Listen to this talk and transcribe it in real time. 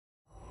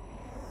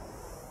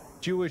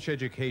Jewish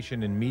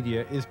Education and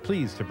Media is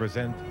pleased to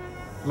present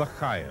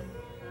L'Chaim,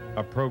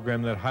 a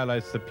program that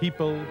highlights the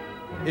people,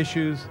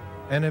 issues,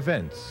 and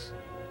events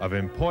of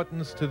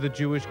importance to the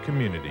Jewish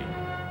community.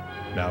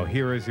 Now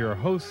here is your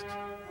host,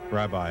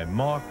 Rabbi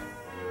Mark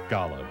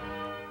Golub.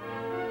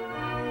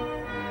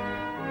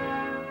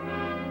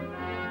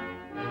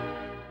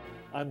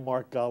 I'm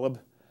Mark Golub,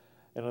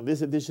 and on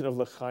this edition of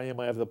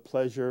L'Chaim, I have the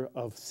pleasure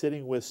of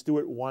sitting with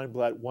Stuart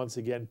Weinblatt once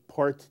again,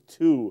 part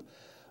 2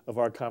 of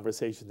our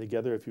conversation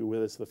together. If you're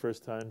with us the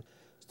first time,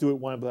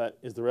 Stuart Weinblatt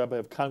is the rabbi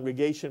of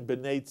Congregation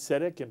B'nai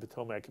Tzedek in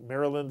Potomac,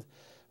 Maryland,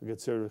 a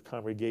conservative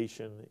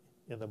congregation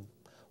in the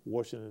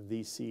Washington,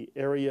 D.C.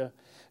 area,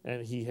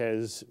 and he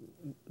has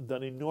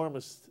done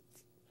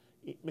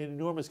made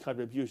enormous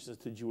contributions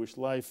to Jewish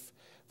life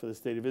for the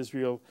state of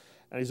Israel,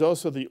 and he's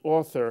also the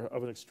author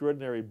of an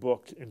extraordinary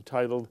book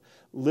entitled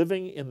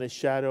Living in the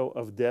Shadow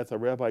of Death, A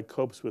Rabbi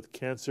Copes with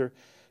Cancer.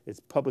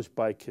 It's published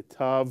by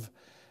Kitav,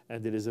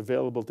 and it is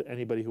available to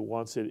anybody who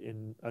wants it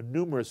in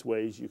numerous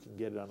ways. You can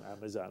get it on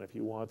Amazon if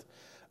you want.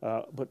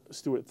 But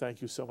Stuart, thank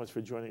you so much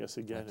for joining us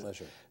again. My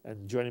pleasure.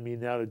 And joining me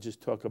now to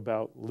just talk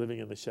about living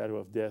in the shadow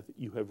of death.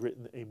 You have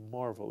written a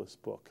marvelous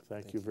book.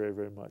 Thank you very,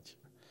 very much.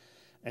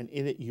 And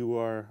in it, you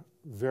are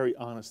very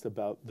honest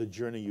about the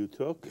journey you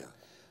took. Yeah.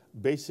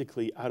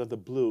 Basically, out of the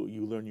blue,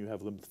 you learn you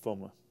have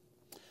lymphoma.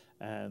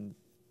 And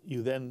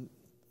you then,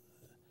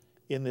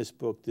 in this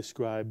book,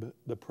 describe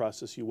the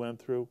process you went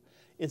through.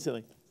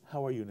 Instantly,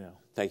 how are you now?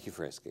 Thank you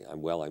for asking.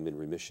 I'm well. I'm in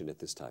remission at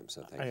this time,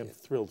 so thank you. I am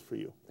thrilled for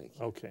you. Thank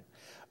you. Okay.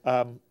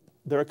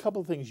 There are a couple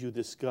of things you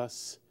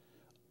discuss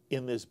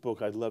in this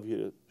book I'd love you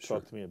to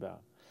talk to me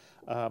about.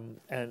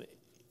 And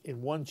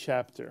in one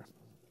chapter,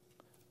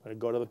 I'm going to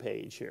go to the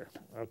page here,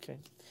 okay?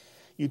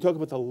 You talk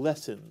about the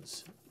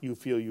lessons you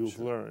feel you've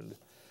learned.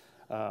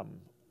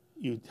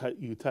 You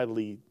title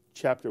the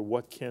chapter,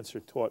 What Cancer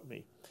Taught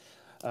Me.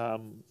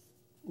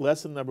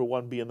 Lesson number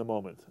 1, be in the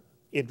moment.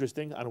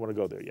 Interesting. I don't want to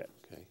go there yet.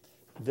 Okay.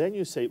 Then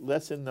you say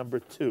lesson number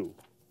 2,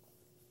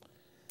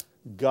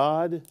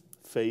 God,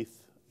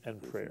 faith,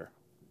 and prayer.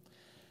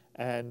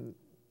 And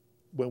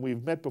when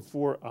we've met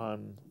before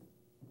on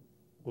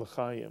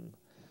L'Chaim,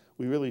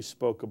 we really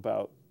spoke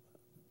about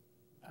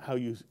how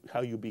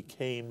you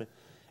became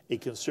a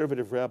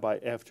conservative rabbi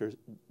after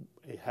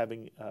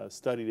having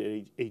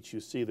studied at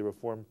HUC, the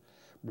Reformed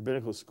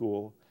Rabbinical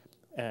School,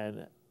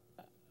 and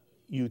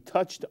you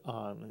touched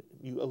on,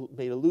 you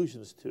made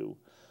allusions to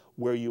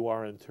where you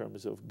are in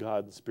terms of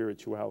God and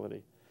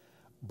spirituality.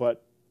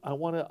 But I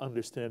want to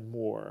understand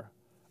more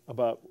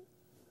about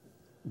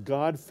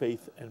God,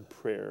 faith, and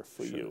prayer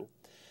for you.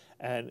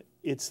 And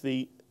it's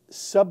the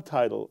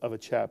subtitle of a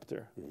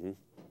chapter. Mm-hmm.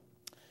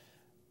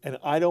 And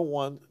I don't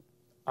want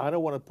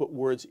to put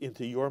words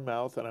into your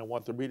mouth, and I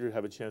want the reader to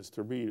have a chance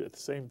to read. At the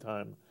same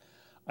time,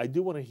 I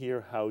do want to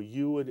hear how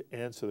you would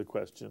answer the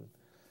question,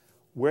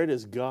 where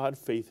does God,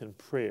 faith, and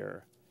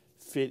prayer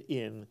fit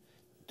in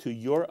to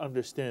your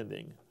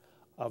understanding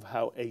of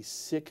how a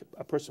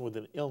person with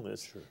an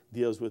illness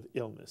deals with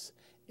illness?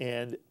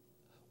 And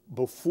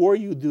before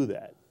you do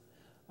that,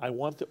 I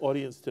want the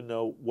audience to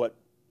know what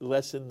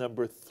lesson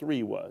number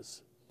 3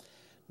 was.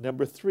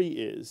 Number 3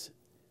 is,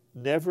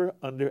 never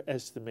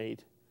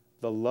underestimate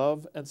the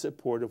love and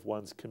support of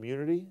one's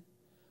community,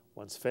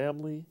 one's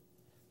family,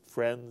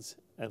 friends,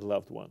 and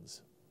loved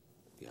ones.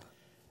 Yeah.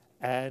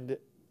 And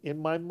in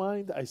my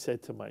mind, I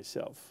said to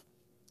myself,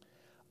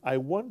 I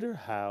wonder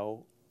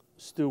how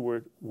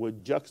Stuart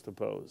would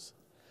juxtapose,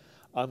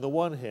 on the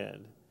one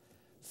hand,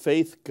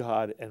 faith,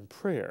 God, and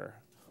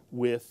prayer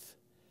with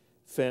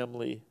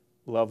family,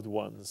 loved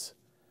ones,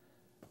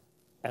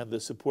 and the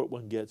support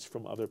one gets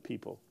from other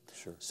people.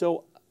 Sure.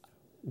 So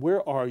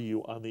where are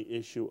you on the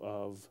issue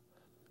of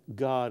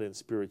God and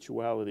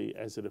spirituality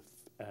as it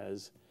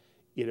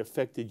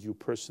affected you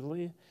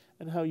personally,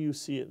 and how you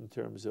see it in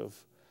terms of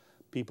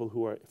people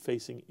who are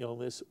facing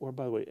illness, or,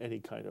 by the way, any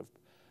kind of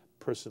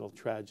personal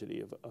tragedy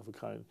of a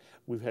kind?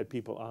 We've had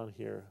people on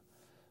here,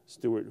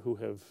 Stuart, who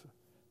have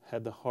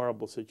had the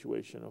horrible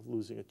situation of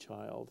losing a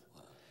child.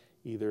 Wow.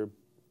 Either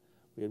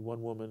we had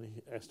one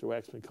woman, Esther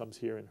Waxman, comes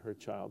here, and her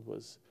child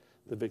was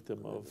the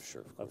victim of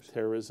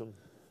terrorism.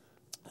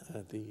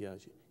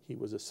 He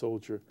was a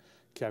soldier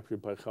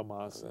captured by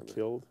Hamas and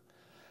killed.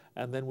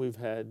 And then we've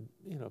had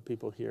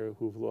people here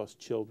who've lost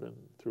children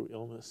through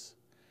illness.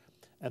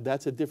 And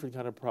that's a different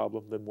kind of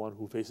problem than one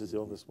who faces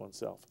illness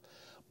oneself.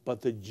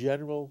 But the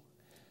general,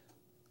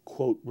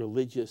 quote,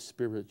 religious,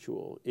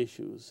 spiritual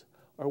issues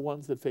are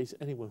ones that face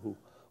anyone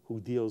who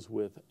deals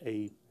with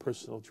a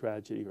personal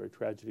tragedy or a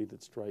tragedy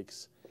that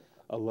strikes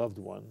a loved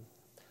one.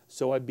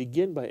 So I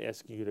begin by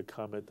asking you to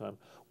comment on,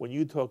 when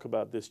you talk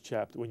about this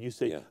chapter, when you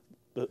say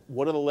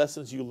one of the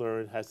lessons you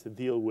learned has to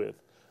deal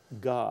with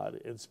God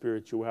and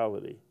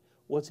spirituality,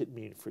 what's it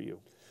mean for you?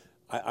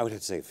 I would have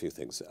to say a few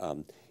things.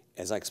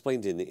 As I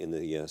explained in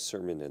the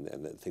sermon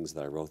and the things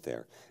that I wrote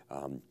there,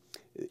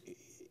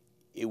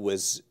 it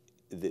was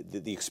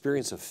the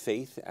experience of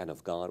faith and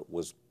of God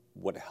was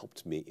what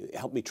helped me. It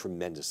helped me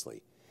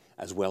tremendously,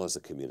 as well as the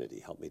community.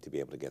 Helped me to be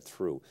able to get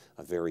through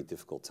a very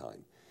difficult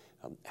time.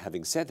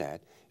 Having said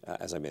that,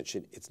 as I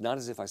mentioned, it's not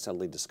as if I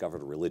suddenly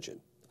discovered a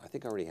religion. I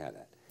think I already had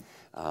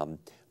that.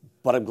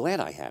 But I'm glad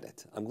I had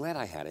it. I'm glad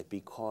I had it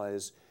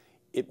because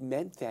it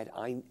meant that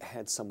I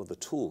had some of the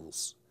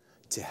tools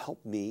to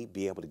help me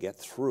be able to get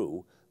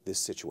through this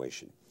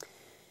situation.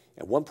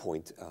 At one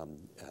point,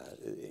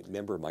 a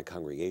member of my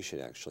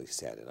congregation actually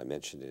said, and I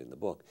mentioned it in the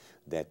book,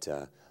 that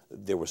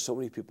there were so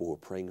many people who were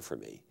praying for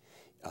me.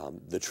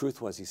 The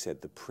truth was, he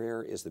said, the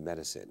prayer is the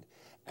medicine,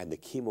 and the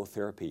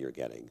chemotherapy you're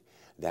getting,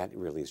 that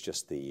really is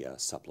just the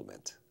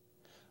supplement.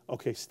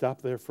 Okay,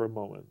 stop there for a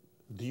moment.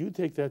 Do you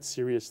take that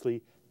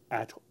seriously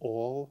at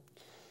all?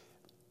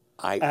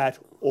 At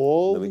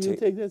all, do you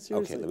take that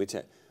seriously? Okay, let me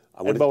tell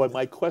you. And by the way,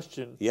 my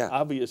question, Yeah.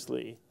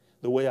 obviously,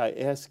 the way I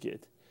ask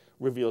it,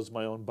 reveals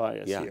my own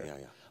bias here.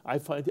 Yeah. I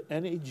find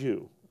any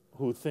Jew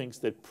who thinks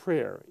that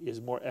prayer is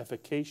more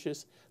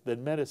efficacious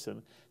than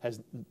medicine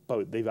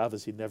but they've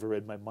obviously never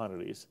read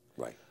Maimonides.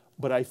 Right.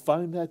 But I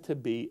find that to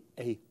be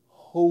a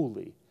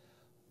wholly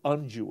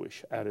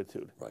un-Jewish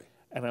attitude. Right.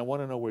 And I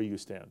want to know where you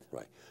stand.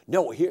 Right.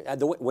 No, here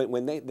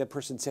when that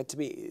person said to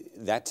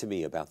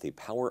me about the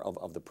power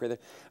of the prayer,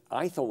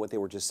 I thought what they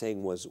were just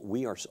saying was,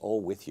 we are all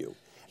with you.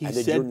 He and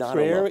that said you're not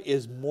prayer alone.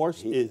 is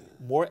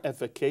more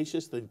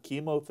efficacious than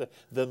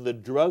than the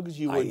drugs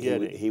you were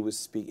getting. He was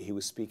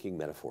speaking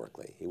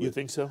metaphorically. You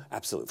think so?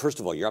 Absolutely. First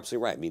of all, you're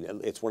absolutely right. I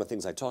mean, it's one of the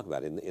things I talk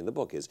about in the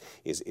book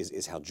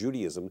is how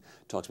Judaism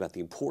talks about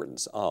the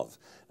importance of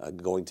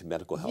going to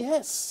medical help.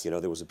 Yes. You know,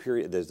 there was a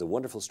period. There's a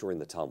wonderful story in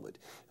the Talmud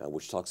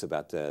which talks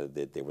about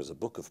that there was a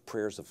book of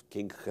prayers of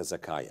King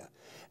Hezekiah,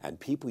 and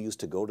people used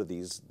to go to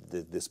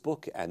this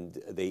book, and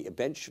they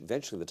eventually,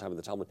 at the time of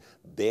the Talmud,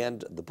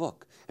 banned the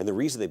book. And the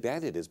reason they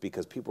banned it is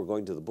because people were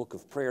going to the book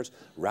of prayers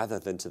rather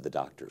than to the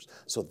doctors.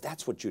 So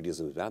that's what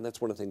Judaism is about, and that's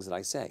one of the things that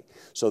I say.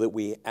 So that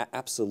we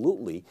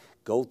absolutely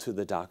go to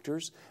the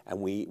doctors, and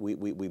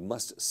we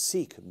must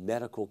seek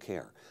medical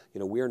care. You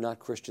know, we are not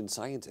Christian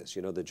scientists.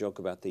 You know, the joke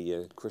about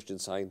the Christian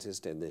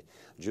scientist and the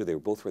Jew, they were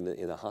both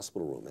in a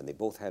hospital room, and they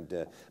both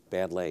had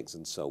bad legs.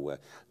 And so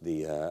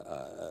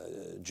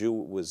the Jew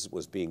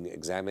was being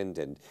examined,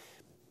 and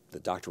the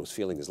doctor was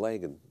feeling his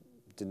leg and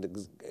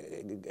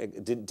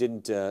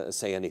didn't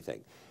say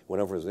anything.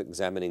 Went over, was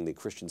examining the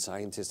Christian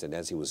scientist, and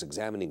as he was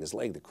examining his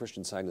leg, the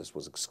Christian scientist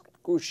was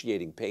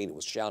excruciating pain and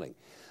was shouting.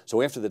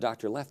 So after the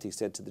doctor left, he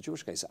said to the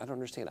Jewish guy, he said, I don't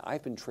understand.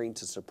 I've been trained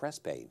to suppress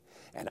pain,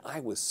 and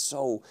I was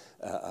so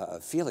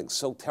feeling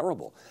so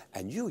terrible.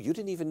 And you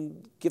didn't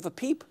even give a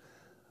peep.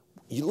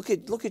 You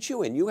look at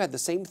you, and you had the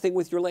same thing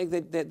with your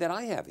leg that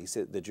I have. He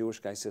said, the Jewish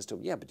guy says to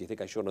him, yeah, but do you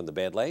think I showed on the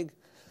bad leg?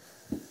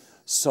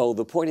 So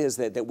the point is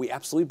that we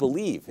absolutely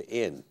believe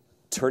in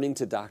turning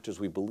to doctors.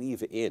 We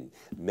believe in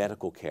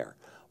medical care,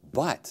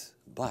 but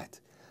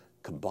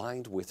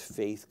combined with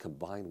faith,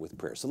 combined with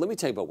prayer. So let me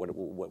tell you about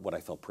what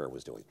I felt prayer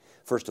was doing.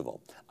 First of all,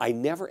 I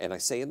never, and I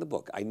say in the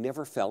book, I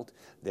never felt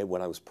that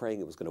when I was praying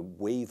it was going to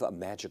wave a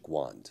magic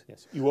wand.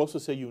 Yes. You also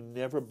say you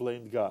never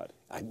blamed God.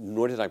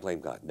 Nor did I blame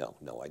God.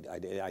 No, I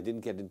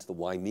didn't get into the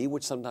why me,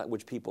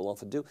 which people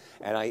often do.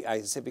 And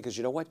I said, because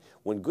you know what?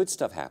 When good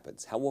stuff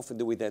happens, how often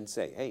do we then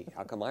say, hey,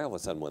 how come I all of a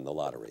sudden won the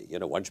lottery? You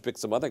know, why don't you pick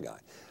some other guy?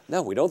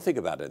 No, we don't think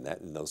about it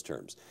in those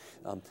terms.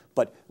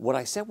 But what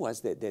I said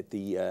was that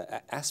the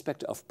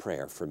aspect of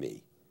prayer for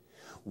me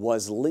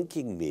was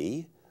linking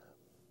me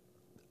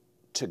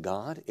to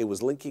God. It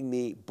was linking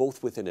me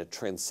both within a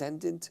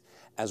transcendent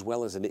as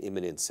well as an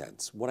immanent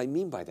sense. What I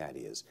mean by that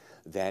is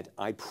that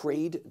I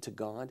prayed to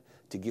God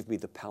to give me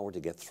the power to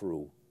get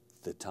through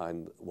the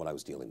time what I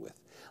was dealing with.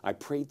 I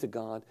prayed to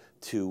God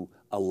to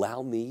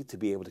allow me to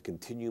be able to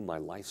continue my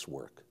life's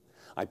work.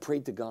 I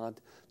prayed to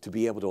God to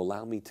be able to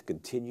allow me to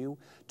continue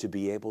to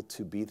be able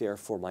to be there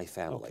for my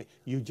family. Okay.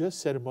 You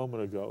just said a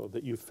moment ago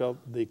that you felt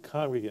the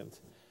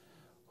congregant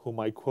whom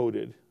I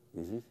quoted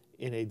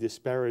in a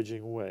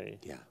disparaging way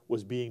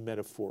was being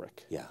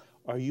metaphoric. Yeah.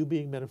 Are you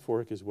being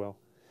metaphoric as well?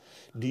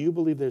 Do you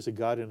believe there's a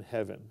God in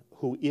heaven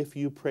who, if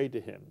you pray to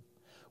him,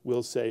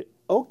 will say,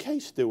 okay,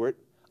 Stuart,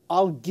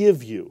 I'll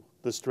give you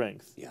the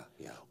strength? Yeah.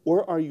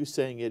 Or are you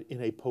saying it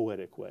in a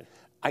poetic way?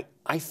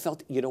 I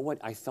felt, you know what?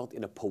 I felt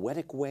in a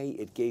poetic way,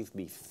 it gave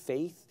me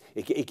faith.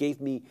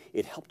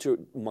 It helped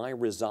my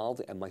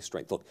resolve and my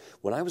strength. Look,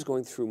 when I was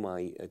going through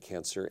my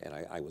cancer and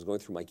I was going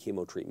through my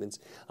chemo treatments,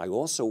 I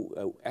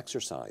also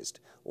exercised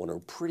on a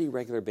pretty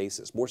regular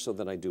basis, more so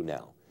than I do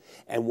now.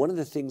 And one of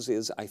the things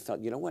is I felt,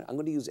 you know what? I'm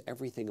going to use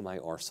everything in my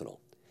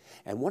arsenal.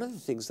 And one of the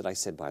things that I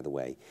said, by the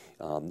way,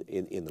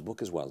 in the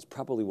book as well, is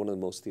probably one of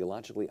the most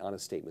theologically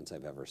honest statements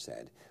I've ever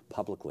said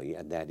publicly,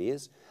 and that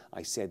is,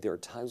 I said, there are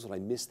times when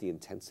I miss the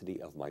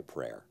intensity of my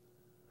prayer.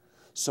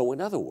 So in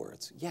other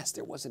words, yes,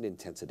 there was an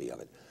intensity of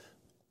it.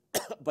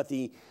 But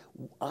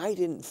I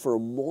didn't for a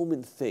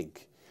moment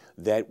think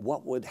that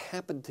what would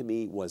happen to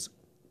me was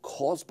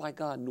caused by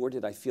God, nor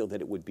did I feel that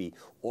it would be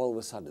all of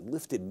a sudden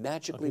lifted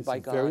magically by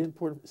God. Very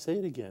important. Say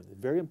it again.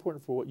 Very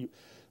important for what you...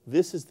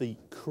 This is the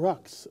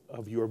crux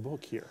of your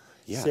book here.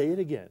 Yeah. Say it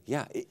again.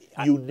 Yeah.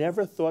 You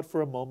never thought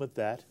for a moment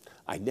that?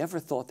 I never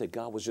thought that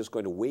God was just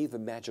going to wave a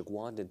magic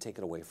wand and take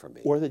it away from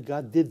me. Or that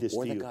God did this to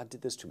you. Or that God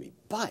did this to me.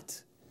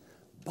 But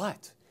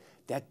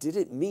that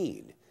didn't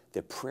mean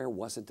that prayer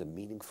wasn't a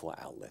meaningful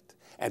outlet.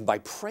 And by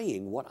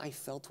praying, what I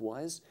felt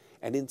was,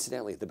 and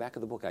incidentally, at the back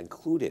of the book, I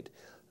included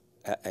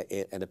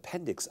an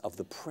appendix of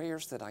the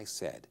prayers that I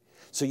said.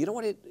 So you know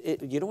what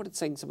it's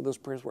saying some of those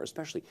prayers were,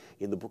 especially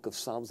in the book of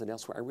Psalms and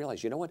elsewhere. I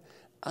realized, you know what?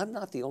 I'm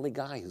not the only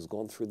guy who's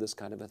gone through this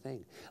kind of a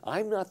thing.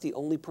 I'm not the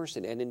only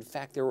person. And in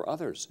fact, there were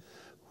others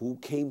who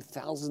came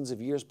thousands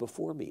of years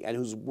before me and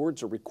whose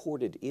words are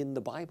recorded in the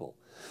Bible,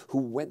 who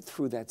went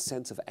through that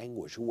sense of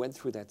anguish, who went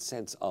through that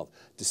sense of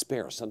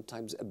despair,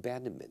 sometimes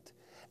abandonment.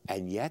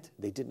 And yet,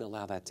 they didn't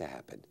allow that to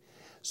happen.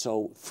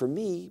 So for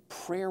me,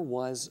 prayer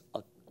was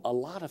a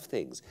lot of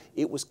things.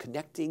 It was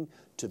connecting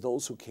to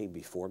those who came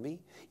before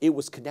me. It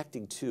was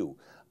connecting to,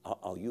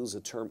 I'll use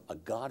a term, a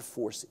God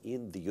force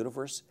in the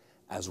universe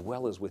as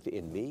well as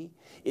within me.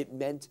 It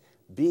meant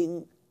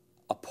being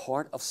a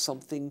part of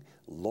something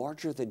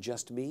larger than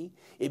just me.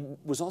 It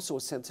was also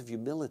a sense of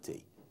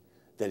humility,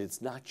 that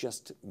it's not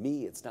just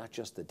me, it's not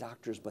just the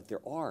doctors, but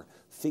there are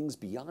things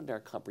beyond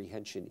our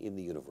comprehension in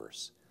the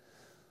universe.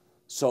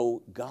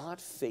 So God,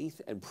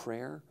 faith, and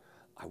prayer,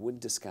 I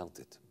wouldn't discount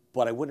it,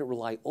 but I wouldn't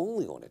rely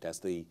only on it, as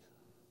the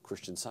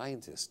Christian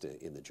Scientist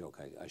in the joke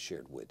I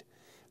shared would.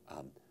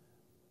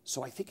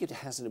 So I think it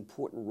has an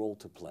important role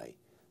to play,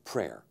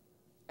 prayer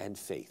and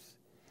faith.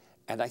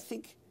 And I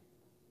think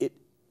it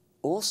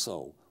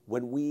also,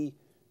 when we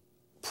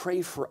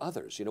pray for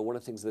others, you know, one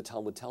of the things the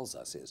Talmud tells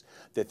us is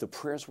that the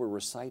prayers we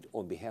recite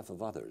on behalf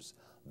of others,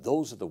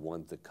 those are the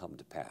ones that come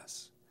to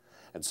pass.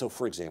 And so,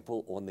 for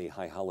example, on the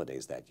high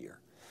holidays that year,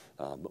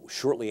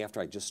 shortly after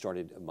I just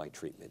started my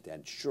treatment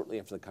and shortly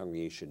after the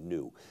congregation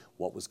knew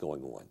what was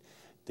going on,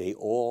 they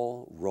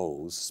all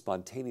rose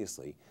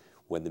spontaneously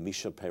when the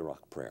Misha Perach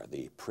prayer,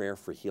 the prayer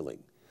for healing,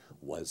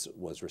 was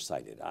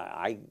recited.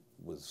 I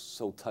was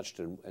so touched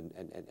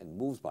and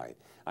moved by it.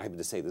 I happen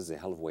to say this is a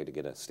hell of a way to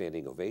get a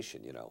standing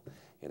ovation, you know,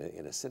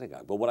 in a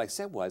synagogue. But what I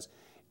said was,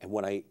 and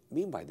what I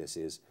mean by this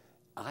is,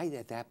 I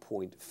at that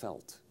point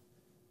felt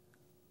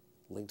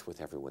linked with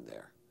everyone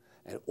there.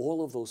 And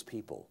all of those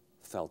people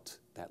felt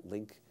that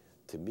link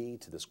to me,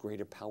 to this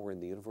greater power in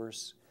the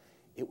universe.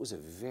 It was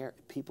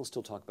people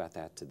still talk about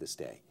that to this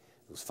day.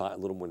 It was a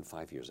little more than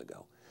 5 years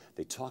ago.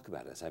 They talk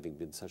about it as having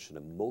been such an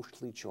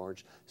emotionally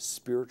charged,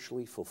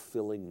 spiritually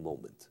fulfilling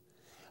moment.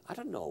 I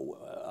don't know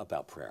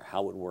about prayer,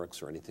 how it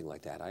works or anything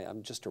like that.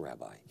 I'm just a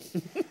rabbi.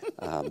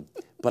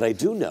 But I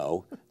do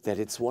know that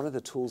it's one of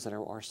the tools in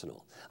our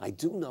arsenal. I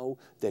do know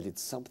that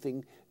it's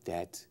something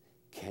that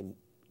can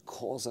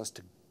cause us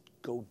to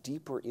go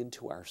deeper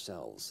into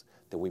ourselves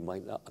than we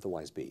might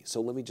otherwise be.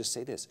 So let me just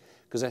say this,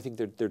 because I think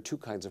there are two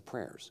kinds of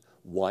prayers.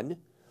 One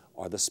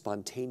are the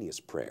spontaneous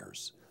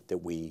prayers that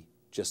we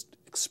just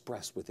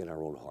express within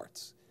our own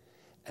hearts.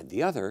 And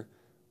the other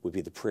would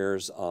be the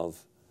prayers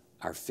of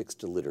our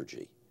fixed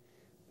liturgy.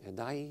 And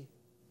I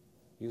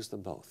use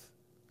them both.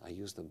 I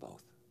use them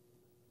both.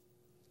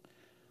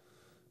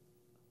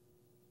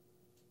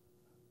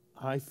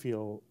 I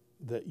feel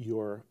that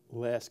your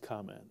last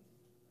comment,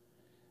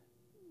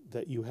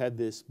 that you had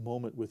this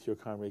moment with your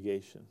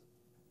congregation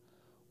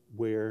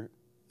where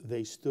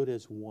they stood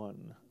as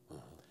one,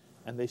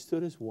 and they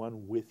stood as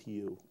one with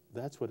you.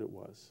 That's what it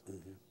was.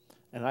 Mm-hmm.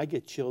 And I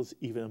get chills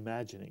even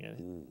imagining it.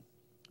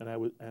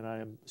 And I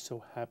am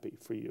so happy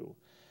for you.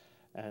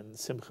 And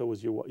Simcha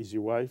is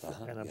your wife,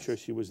 and I'm sure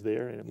she was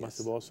there, and it must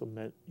have also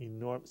meant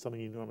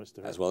something enormous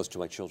to her. As well as to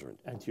my children.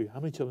 And to you. How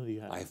many children do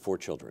you have? I have 4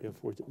 children. You have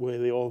 4. Were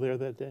they all there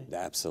that day?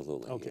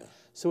 Absolutely. Okay. Yeah.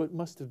 So it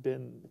must have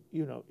been,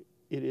 you know,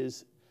 it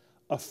is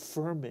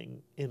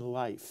affirming in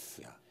life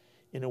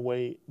in a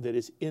way that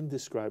is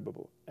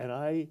indescribable.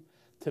 And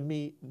to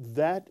me,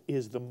 that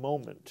is the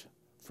moment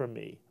for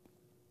me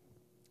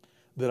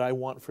that I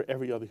want for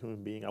every other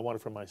human being. I want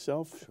it for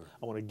myself. Sure.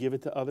 I want to give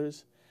it to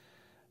others.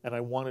 And I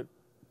want it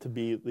to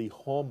be the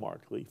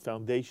hallmark, the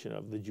foundation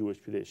of the Jewish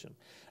tradition.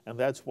 And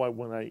that's why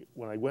when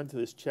I went to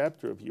this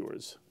chapter of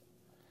yours,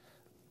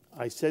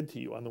 I said to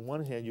you, on the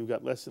one hand, you've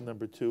got lesson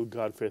number 2,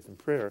 God, faith, and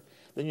prayer.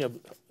 Then you have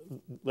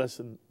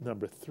lesson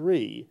number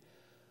 3,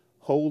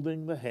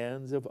 holding the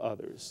hands of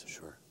others.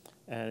 Sure.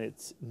 And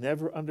it's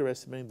never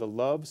underestimating the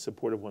love,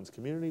 support of one's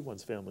community,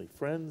 one's family,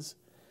 friends,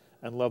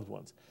 and loved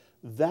ones.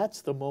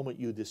 That's the moment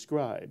you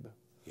describe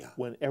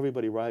when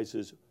everybody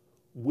rises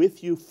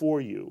with you, for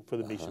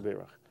the Misha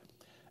Berach.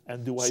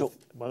 And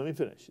let me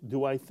finish.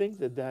 Do I think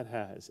that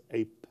has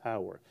a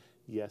power?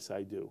 Yes,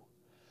 I do.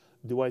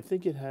 Do I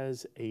think it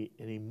has an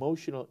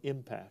emotional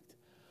impact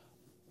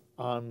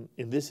on,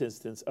 in this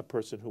instance, a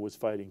person who was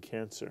fighting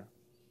cancer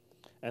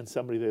and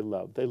somebody they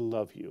love? They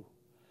love you.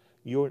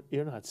 You're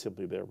not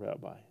simply their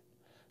rabbi.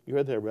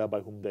 You're their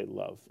rabbi whom they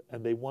love,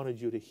 and they wanted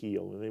you to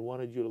heal, and they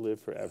wanted you to live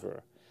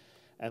forever.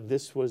 And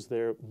this was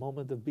their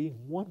moment of being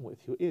one with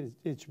you.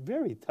 It's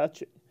very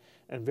touching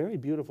and very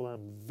beautiful, and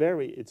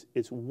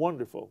it's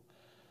wonderful.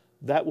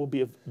 That will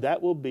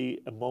be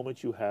a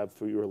moment you have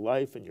for your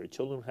life, and your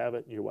children have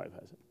it, and your wife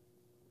has it.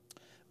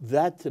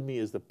 That to me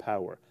is the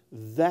power.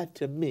 That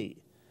to me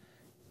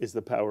is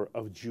the power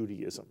of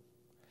Judaism.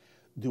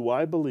 Do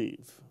I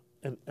believe,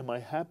 and am I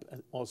happy?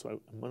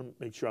 Also, I'm going to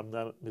make sure I'm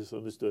not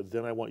misunderstood.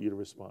 Then I want you to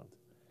respond.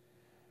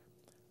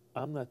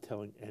 I'm not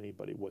telling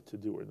anybody what to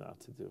do or not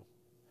to do.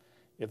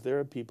 If there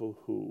are people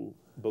who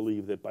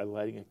believe that by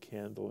lighting a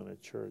candle in a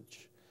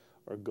church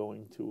or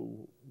going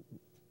to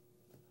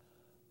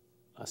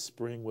a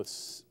spring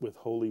with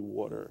holy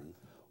water,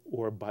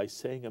 or by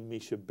saying a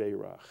Misha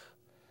Beirach,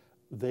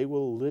 they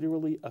will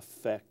literally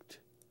affect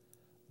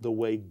the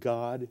way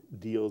God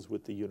deals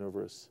with the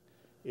universe.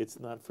 It's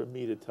not for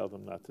me to tell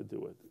them not to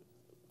do it.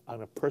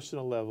 On a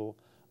personal level,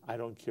 I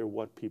don't care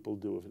what people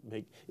do.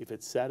 If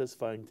it's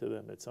satisfying to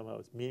them, it's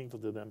meaningful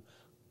to them,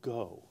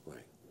 go. Right.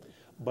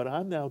 But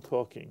I'm now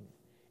talking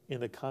in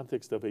the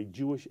context of a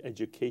Jewish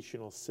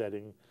educational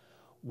setting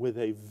with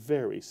a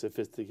very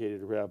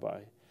sophisticated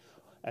rabbi.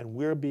 And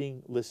we're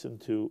being listened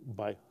to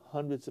by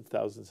hundreds of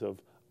thousands of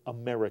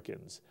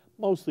Americans,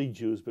 mostly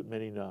Jews, but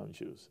many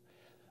non-Jews.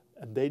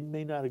 And they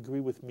may not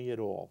agree with me at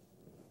all.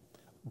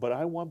 But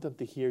I want them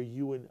to hear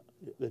you and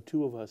the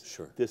two of us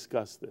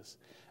discuss this.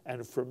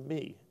 And for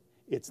me,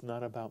 it's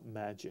not about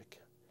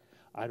magic.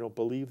 I don't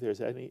believe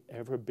there's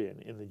ever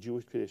been in the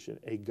Jewish tradition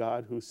a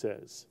God who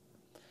says,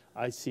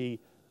 I see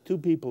two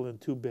people in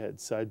two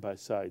beds side by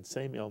side,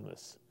 same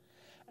illness.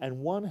 And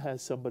one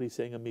has somebody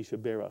saying a Misha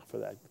Berach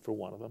for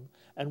one of them,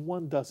 and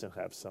one doesn't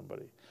have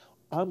somebody.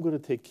 I'm going to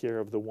take care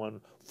of the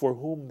one for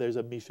whom there's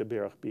a Misha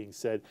Berach being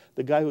said.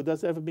 The guy who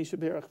doesn't have a Misha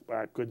Berach,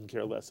 I couldn't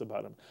care less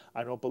about him.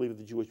 I don't believe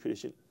the Jewish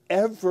tradition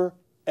ever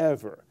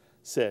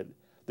said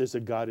there's a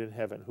God in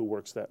heaven who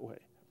works that way.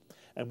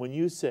 And when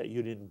you say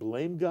you didn't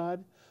blame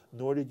God,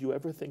 nor did you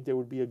ever think there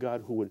would be a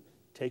God who would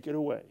take it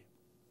away,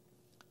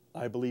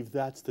 I believe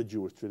that's the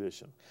Jewish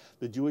tradition.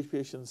 The Jewish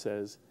tradition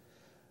says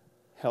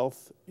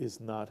health is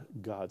not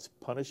God's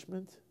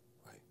punishment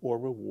or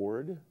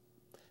reward,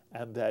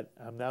 and that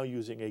I'm now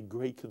using a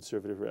great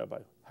conservative rabbi,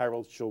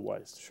 Harold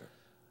Schulweis,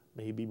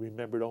 may he be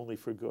remembered only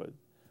for good,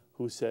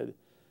 who said,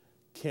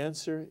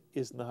 cancer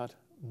is not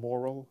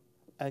moral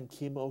and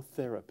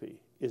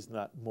chemotherapy is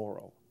not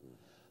moral.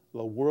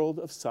 The world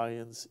of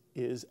science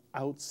is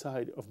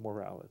outside of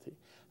morality.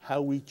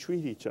 How we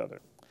treat each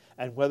other,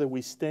 and whether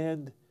we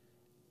stand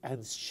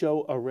and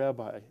show a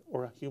rabbi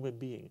or a human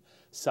being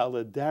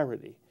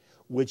solidarity,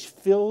 which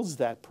fills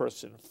that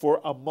person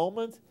for a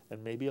moment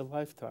and maybe a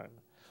lifetime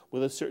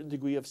with a certain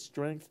degree of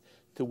strength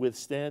to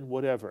withstand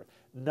whatever.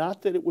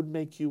 Not that it would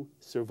make you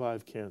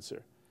survive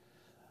cancer.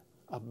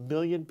 1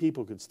 million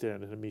people could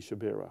stand in a Misha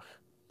Berach.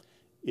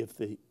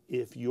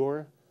 If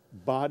your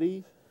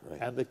body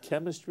and the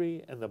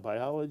chemistry and the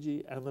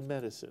biology and the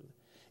medicine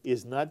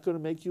is not going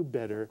to make you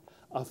better,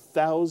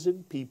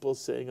 1,000 people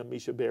saying a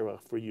Misha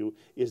Berach for you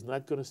is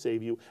not going to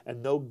save you,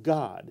 and no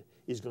God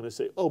is going to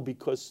say, oh,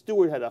 because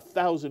Stuart had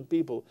 1,000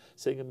 people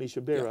saying a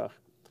Misha Berach.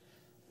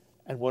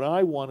 And what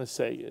I want to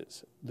say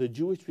is the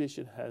Jewish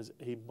tradition has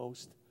a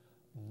most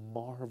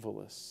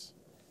marvelous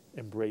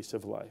embrace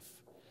of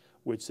life,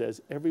 which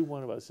says every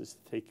one of us is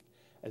to take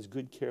as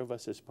good care of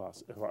us as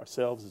possible, of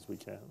ourselves as we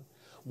can.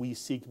 We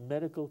seek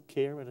medical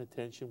care and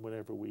attention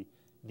whenever we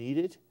need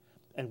it,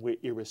 and we're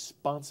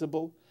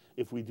irresponsible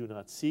if we do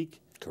not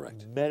seek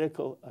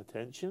medical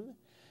attention.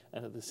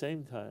 And at the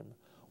same time,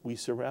 we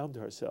surround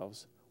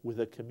ourselves with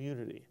a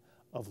community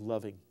of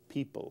loving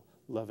people,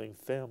 loving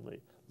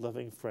family,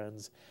 loving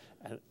friends,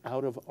 and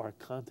out of our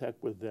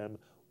contact with them,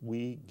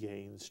 we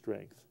gain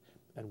strength.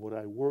 And what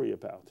I worry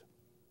about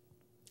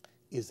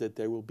is that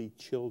there will be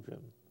children,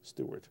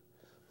 Stuart,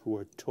 who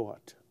are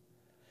taught,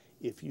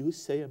 if you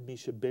say a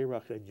Misha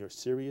Berach and you're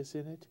serious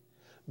in it,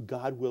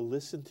 God will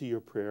listen to your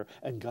prayer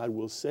and God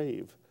will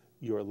save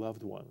your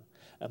loved one.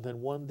 And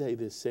then one day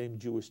this same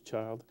Jewish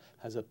child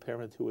has a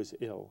parent who is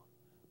ill,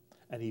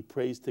 and he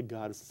prays to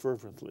God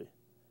fervently,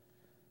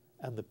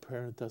 and the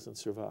parent doesn't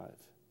survive.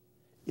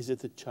 Is it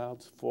the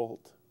child's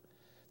fault?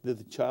 Did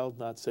the child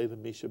not say the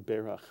Misha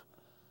Berach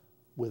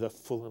with a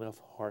full enough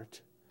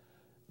heart?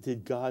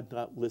 Did God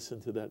not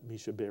listen to that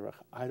Misha Berach?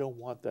 I don't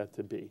want that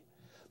to be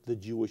the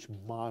Jewish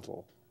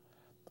model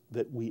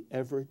that we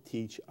ever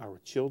teach our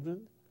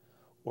children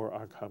or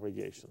our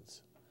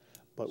congregations.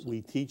 But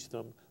we teach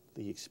them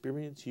the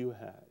experience you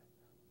had.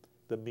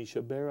 The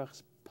Misha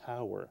Berach's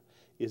power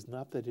is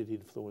not that it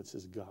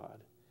influences God,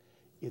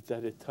 it's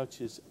that it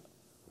touches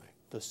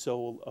the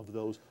soul of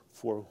those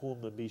for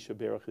whom the Misha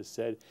Berach is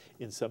said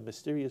in some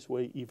mysterious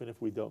way, even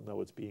if we don't know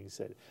it's being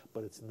said.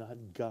 But it's not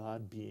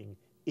God being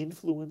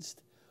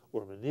influenced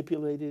or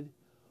manipulated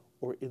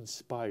or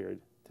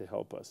inspired to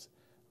help us.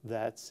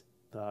 That's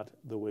not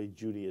the way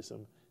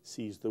Judaism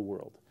sees the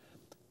world.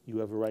 You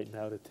have a right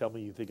now to tell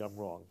me you think I'm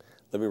wrong.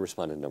 Let me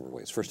respond in a number of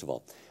ways. First of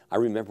all, I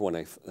remember when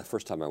the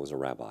first time I was a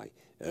rabbi,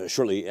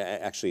 actually,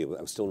 I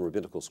was still in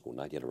rabbinical school,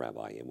 not yet a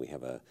rabbi, and we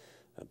have a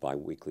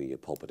bi-weekly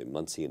pulpit in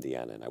Muncie,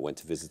 Indiana, and I went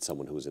to visit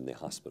someone who was in the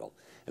hospital,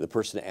 and the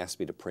person asked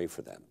me to pray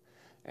for them.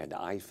 And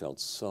I felt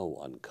so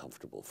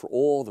uncomfortable for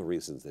all the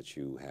reasons that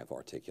you have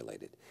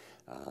articulated.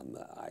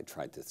 I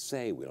tried to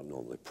say, we don't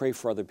normally pray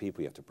for other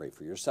people, you have to pray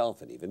for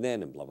yourself, and even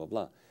then, and blah, blah,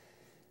 blah.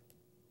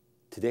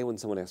 Today, when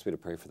someone asks me to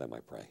pray for them, I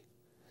pray.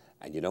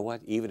 And you know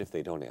what? Even if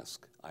they don't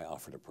ask, I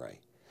offer to pray.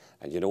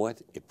 And you know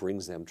what? It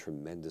brings them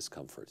tremendous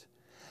comfort.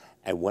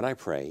 And when I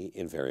pray,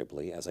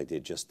 invariably, as I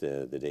did just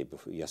the day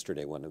before,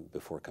 yesterday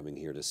before coming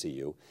here to see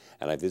you,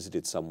 and I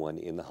visited someone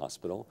in the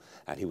hospital,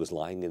 and he was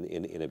lying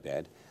in a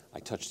bed, I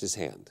touched his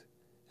hand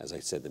as I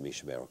said the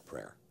Misha Baruch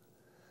prayer.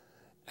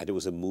 And it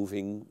was a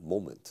moving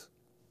moment.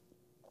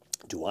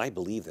 Do I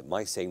believe that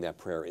my saying that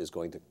prayer is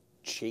going to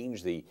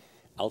change the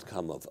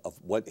outcome of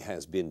what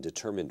has been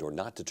determined or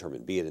not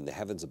determined, be it in the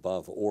heavens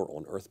above or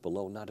on earth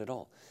below? Not at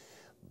all.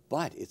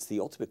 But it's the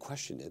ultimate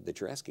question that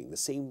you're asking, the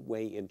same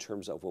way in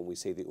terms of when we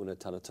say the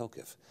Unatana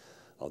Tokef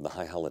on the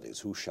high holidays,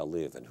 who shall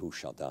live and who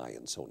shall die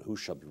and so on, who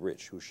shall be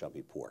rich, who shall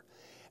be poor.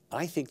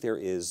 I think there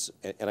is,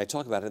 and I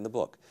talk about it in the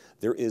book,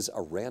 there is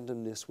a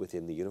randomness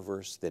within the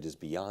universe that is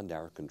beyond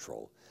our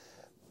control.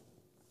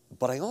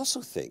 But I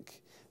also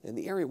think, and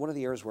one of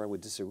the areas where I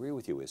would disagree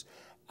with you is,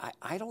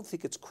 I don't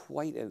think it's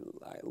quite,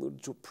 I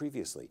alluded to it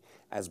previously,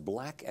 as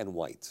black and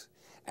white,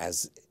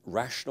 as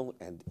rational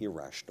and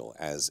irrational,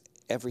 as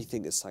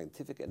everything is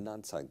scientific and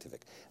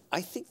non-scientific.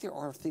 I think there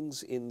are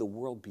things in the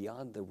world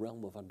beyond the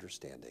realm of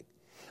understanding.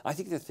 I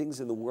think there are things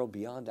in the world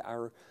beyond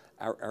our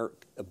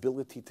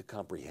ability to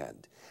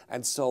comprehend.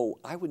 And so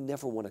I would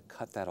never want to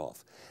cut that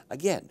off.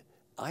 Again,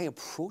 I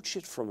approach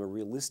it from a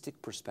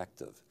realistic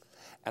perspective.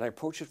 And I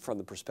approach it from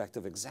the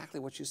perspective exactly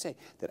what you say,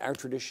 that our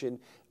tradition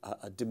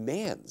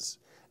demands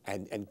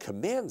and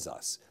commands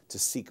us to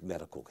seek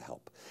medical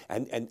help,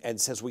 and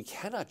says we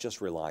cannot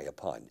just rely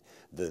upon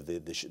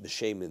the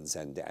shamans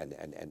and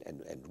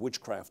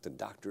witchcraft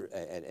and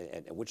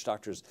witch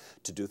doctors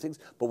to do things,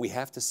 but we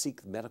have to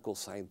seek medical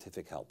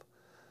scientific help.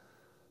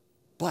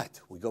 But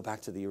we go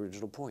back to the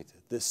original point,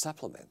 the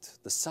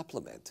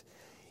supplement.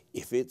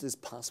 If it is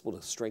possible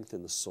to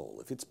strengthen the soul,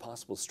 if it's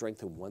possible to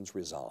strengthen one's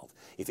resolve,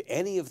 if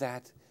any of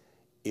that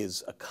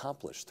is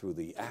accomplished through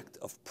the act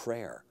of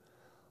prayer,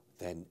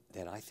 then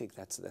I think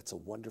that's a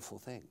wonderful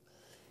thing.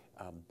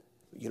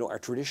 Our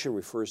tradition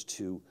refers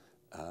to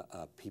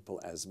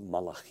people as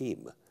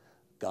malachim,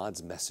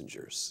 God's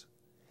messengers.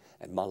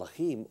 And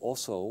malachim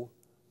also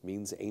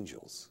means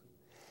angels.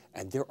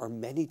 And there are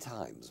many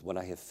times when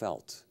I have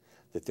felt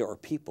that there are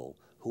people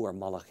who are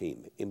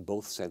malachim in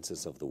both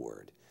senses of the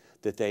word,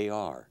 that they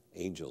are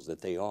angels,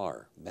 that they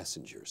are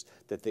messengers,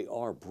 that they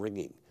are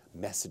bringing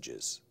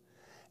messages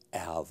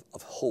of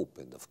hope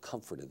and of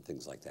comfort and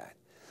things like that.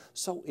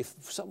 So if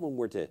someone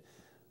were to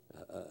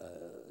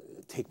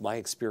take my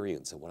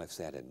experience and what I've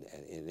said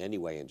in any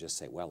way and just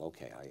say, well,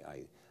 okay,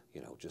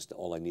 just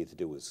all I need to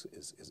do is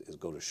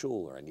go to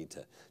shul, or I need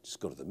to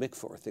just go to the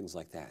mikveh or things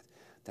like that.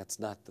 That's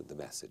not the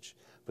message.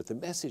 But the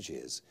message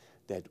is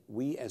that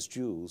we as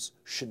Jews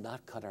should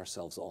not cut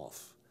ourselves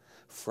off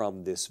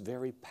from this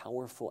very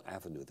powerful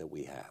avenue that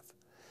we have.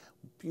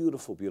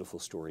 Beautiful, beautiful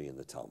story in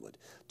the Talmud.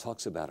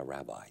 Talks about a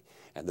rabbi.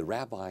 And the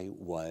rabbi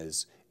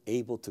was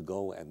able to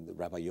go, and the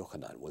Rabbi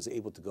Yochanan was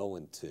able to go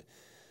and to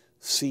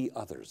see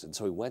others. And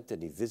so he went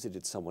and he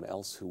visited someone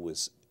else who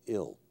was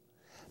ill.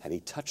 And he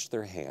touched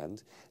their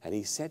hand, and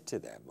he said to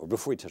them, or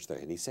before he touched their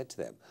hand, he said to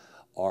them,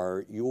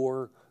 are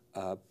your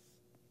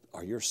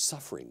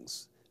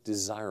sufferings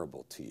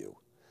desirable to you?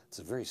 It's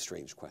a very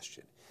strange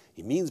question.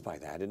 He means by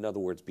that, in other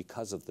words,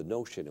 because of the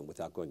notion, and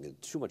without going into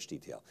too much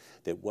detail,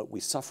 that what we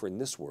suffer in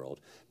this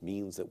world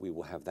means that we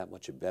will have that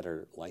much a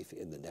better life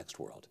in the next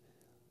world.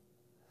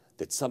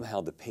 That somehow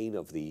the pain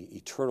of the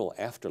eternal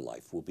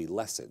afterlife will be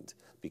lessened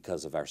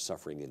because of our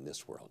suffering in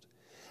this world.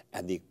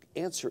 And the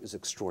answer is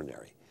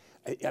extraordinary.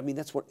 I mean,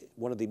 that's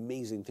one of the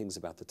amazing things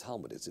about the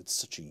Talmud is it's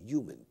such a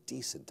human,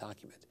 decent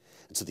document.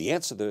 And so the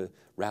answer the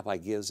rabbi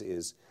gives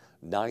is,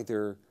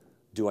 neither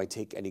do I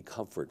take any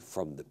comfort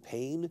from the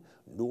pain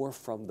nor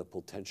from the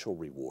potential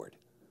reward.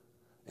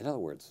 In other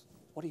words,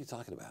 what are you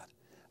talking about?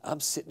 I'm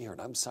sitting here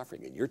and I'm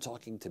suffering, and you're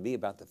talking to me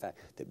about the fact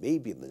that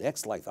maybe in the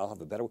next life I'll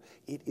have a better one.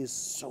 It is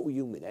so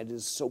human, and it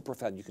is so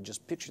profound. You can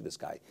just picture this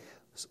guy.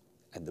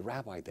 And the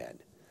rabbi then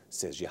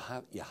says,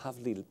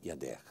 Yahavli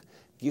yadech,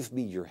 give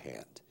me your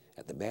hand.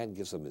 And the man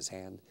gives him his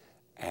hand,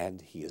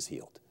 and he is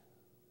healed.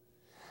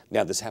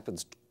 Now, this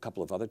happens a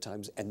couple of other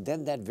times, and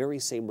then that very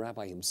same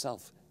rabbi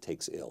himself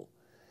takes ill.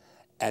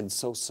 And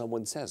so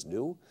someone says,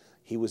 no,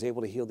 he was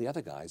able to heal the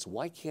other guys.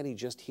 Why can't he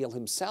just heal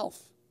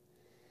himself?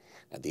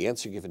 And the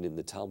answer given in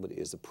the Talmud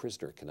is the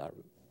prisoner cannot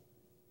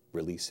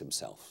release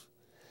himself.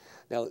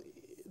 Now,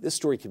 this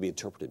story can be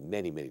interpreted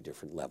many, many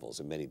different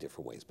levels in many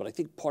different ways. But I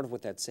think part of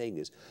what that's saying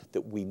is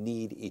that we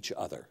need each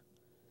other.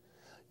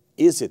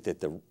 Is it that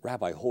the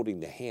rabbi holding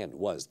the hand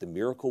was the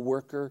miracle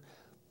worker?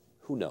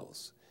 Who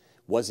knows?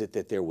 Was it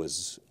that there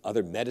was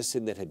other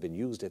medicine that had been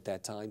used at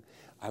that time?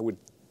 I would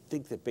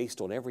think that based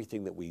on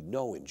everything that we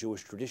know in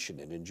Jewish tradition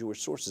and in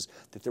Jewish sources,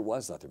 that there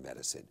was other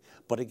medicine.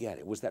 But again,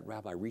 it was that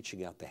rabbi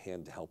reaching out the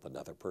hand to help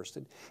another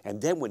person. And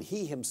then when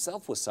he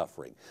himself was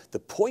suffering, the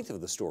point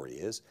of the story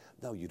is,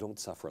 no, you don't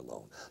suffer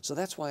alone. So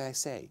that's why I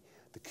say,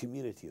 the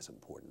community is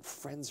important.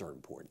 Friends are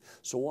important.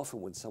 So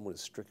often when someone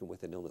is stricken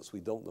with an illness,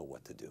 we don't know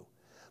what to do.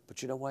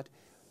 But you know what?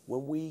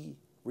 When we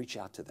reach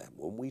out to them,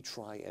 when we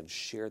try and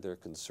share their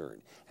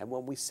concern, and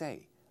when we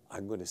say,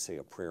 I'm going to say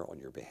a prayer on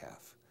your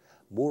behalf,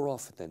 more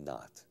often than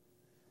not,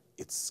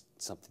 it's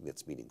something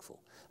that's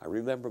meaningful. I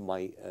remember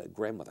my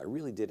grandmother, I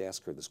really did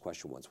ask her this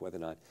question once, whether or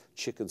not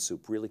chicken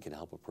soup really can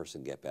help a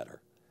person get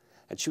better.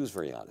 And she was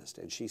very honest,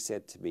 and she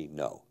said to me,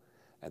 no.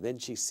 And then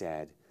she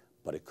said,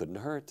 but it couldn't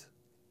hurt.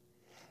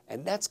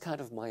 And that's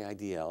kind of my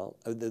ideal,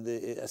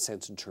 a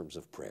sense in terms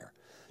of prayer.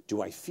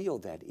 Do I feel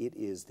that it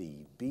is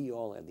the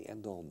be-all and the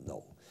end-all?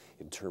 No.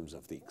 In terms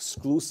of the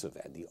exclusive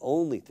and the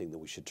only thing that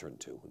we should turn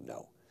to?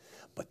 No.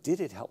 But did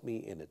it help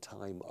me in a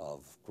time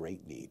of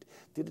great need?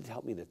 Did it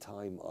help me in a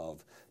time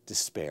of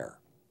despair?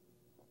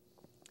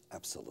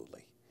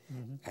 Absolutely.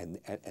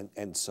 Mm-hmm.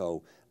 And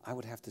so I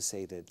would have to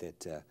say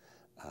that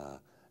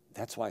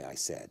that's why I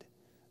said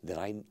that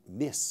I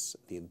miss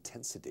the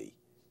intensity,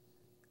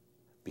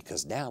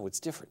 because now it's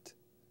different.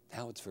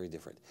 Now it's very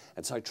different.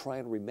 And so I try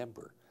and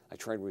remember. I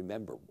try and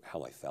remember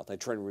how I felt. I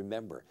try and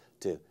remember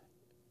to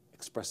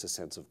express a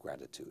sense of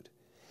gratitude.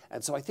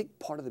 And so I think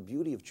part of the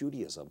beauty of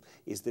Judaism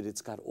is that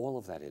it's got all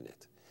of that in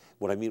it.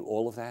 What I mean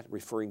all of that,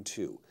 referring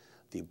to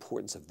the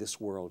importance of this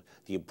world,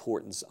 the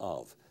importance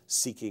of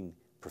seeking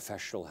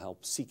professional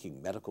help,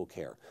 seeking medical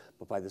care,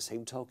 but by the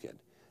same token,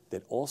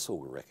 that also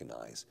we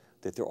recognize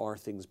that there are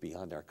things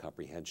beyond our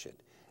comprehension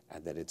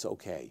and that it's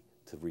okay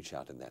to reach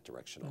out in that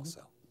direction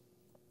also.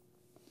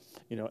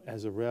 You know,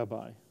 as a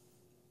rabbi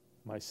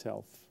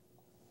myself,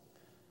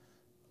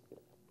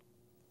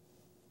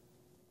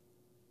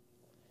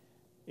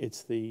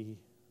 it's the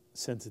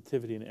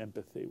sensitivity and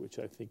empathy, which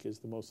I think is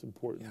the most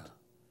important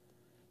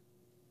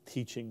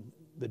teaching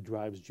that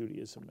drives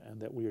Judaism, and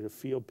that we are to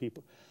feel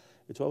people.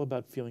 It's all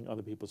about feeling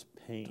other people's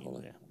pain.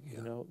 Totally. Yeah.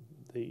 You know,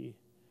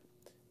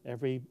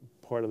 every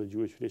part of the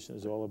Jewish tradition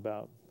is all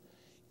about,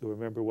 you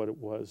remember what it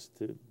was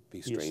to be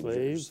a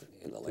slave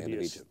in the land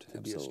of Egypt. To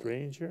be a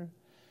stranger.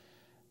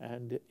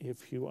 And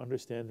if you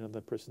understand another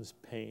person's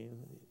pain,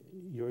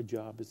 your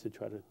job is to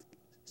try to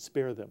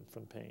spare them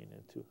from pain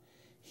and to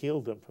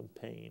heal them from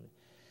pain,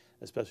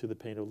 especially the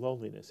pain of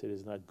loneliness. It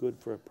is not good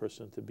for a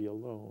person to be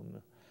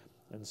alone.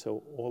 And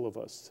so all of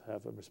us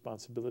have a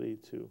responsibility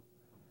to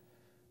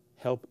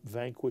help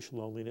vanquish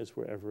loneliness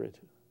wherever it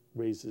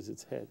raises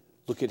its head.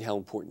 Look at how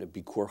important a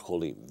Bikur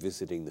Cholim,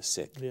 visiting the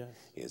sick,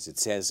 is. It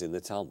says in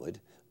the Talmud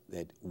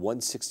that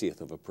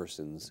 1/60th of a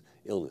person's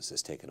illness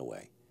is taken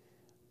away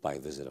by a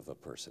visit of a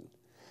person.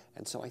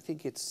 And so I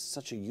think it's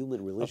such a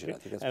human religion. Okay. I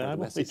think that's part of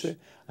the message.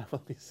 I'm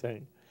only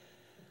saying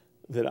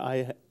that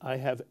I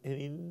have an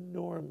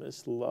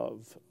enormous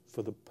love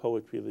for the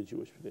poetry of the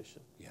Jewish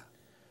tradition. Yeah.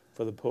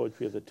 For the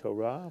poetry of the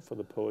Torah, for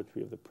the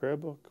poetry of the prayer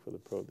book, for the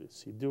poetry of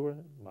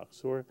Siddur,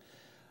 Machzor.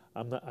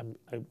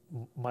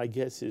 My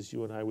guess is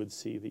you and I would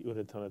see the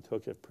Unatana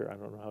Tokef prayer. I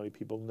don't know how many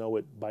people know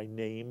it by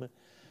name.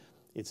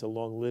 It's a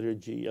long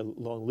liturgy, a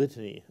long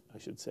litany, I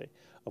should say,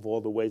 of all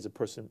the ways a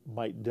person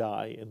might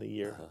die in the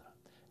year,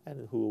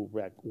 and who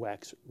will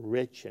wax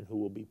rich and who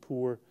will be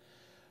poor.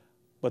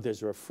 But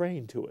there's a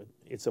refrain to it.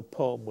 It's a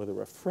poem with a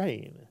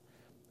refrain,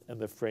 and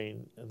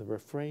the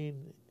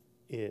refrain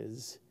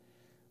is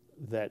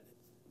that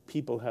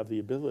people have the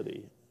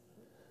ability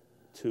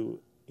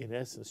to, in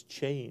essence,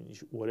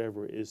 change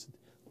whatever is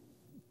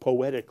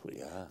poetically.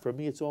 Yeah. For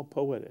me, it's all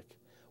poetic.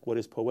 What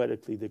is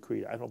poetically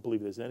decreed. I don't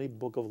believe there's any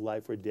book of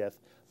life or death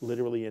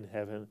literally in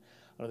heaven.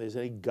 I don't think there's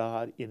any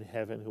God in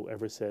heaven who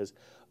ever says,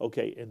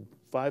 okay, in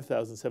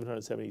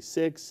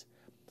 5,776,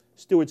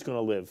 Stuart's going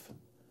to live,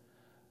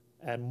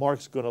 and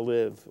Mark's going to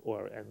live,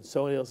 and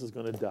someone else is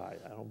going to die.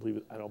 I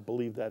don't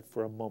believe that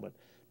for a moment.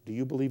 Do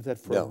you believe that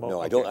for a moment?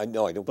 No, I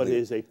don't. But it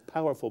is a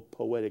powerful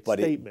poetic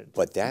statement.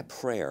 But that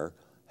prayer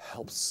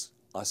helps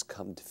us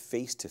come to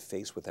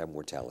face with our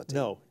mortality.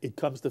 No, it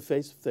comes to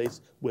face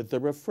with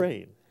the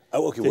refrain.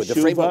 Oh, okay. With the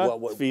frame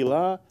of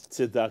Tefillah,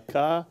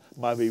 tzedakah,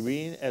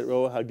 mavirin, et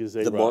roh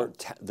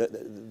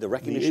hagezerah. The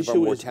recognition of our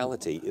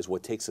mortality is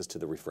what takes us to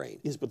the refrain.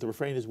 Yes, but the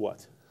refrain is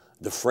what?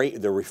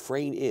 The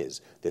refrain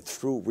is that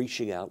through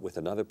reaching out with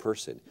another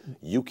person,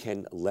 you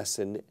can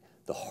lessen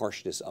the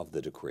harshness of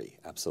the decree.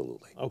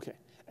 Absolutely. Okay.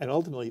 And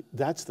ultimately,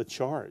 that's the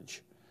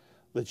charge.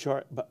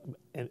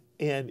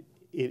 And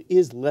it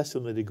is less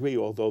than the degree,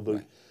 although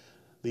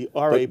the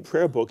RA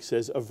prayer book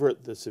says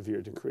avert the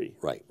severe decree.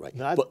 Right.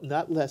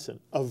 Not lessen,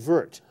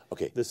 avert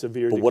the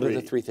severe decree. But what are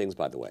the three things,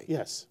 by the way?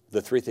 Yes.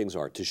 The three things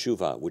are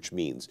teshuvah, which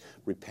means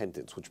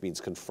repentance, which means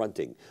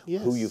confronting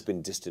who you've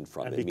been distant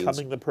from. And it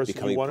becoming the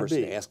person you want to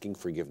be. Asking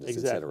forgiveness,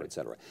 etc.,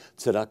 etc.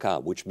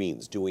 Tzedakah, which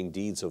means doing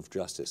deeds of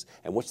justice.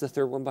 And what's the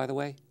third one, by the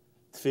way?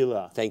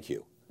 Tefillah. Thank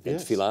you. And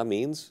Yes. tefillah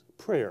means?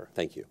 Prayer.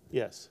 Thank you.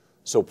 Yes.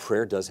 So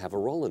prayer does have a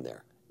role in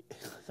there.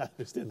 I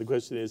understand. The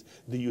question is,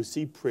 do you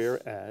see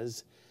prayer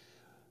as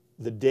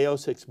the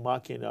Deus ex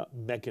machina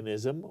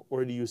mechanism,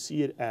 or do you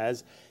see it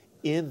as,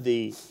 in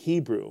the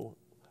Hebrew,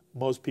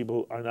 most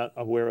people are not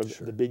aware of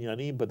the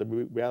binyanim, but the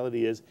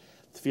reality is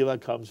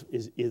tefillah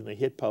is in the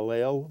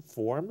hitpalel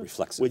form,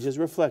 Reflexive. which is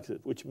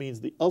reflexive, which means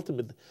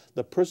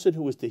the person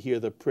who is to hear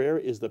the prayer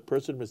is the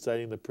person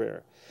reciting the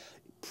prayer.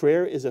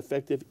 Prayer is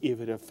effective if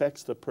it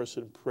affects the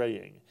person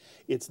praying.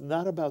 It's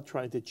not about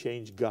trying to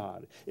change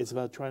God. It's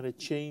about trying to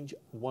change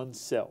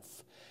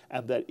oneself.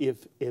 And that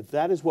if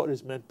that is what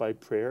is meant by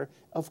prayer,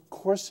 of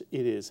course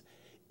it is.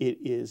 It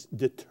is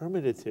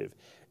determinative.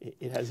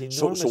 It has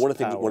enormous so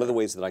one of the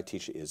ways that I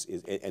teach is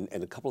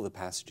and a couple of the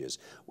passages,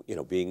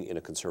 being in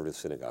a conservative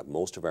synagogue,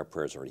 most of our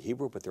prayers are in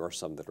Hebrew, but there are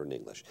some that are in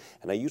English.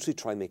 And I usually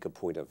try and make a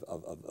point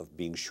of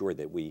being sure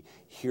that we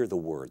hear the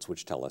words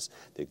which tell us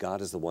that God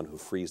is the one who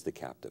frees the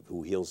captive,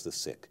 who heals the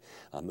sick,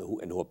 and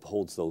who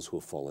upholds those who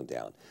have fallen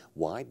down.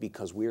 Why?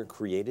 Because we are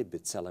created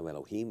b'tselem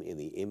Elohim, in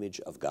the image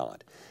of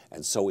God.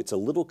 And so it's a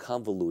little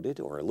convoluted,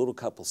 or a little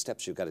couple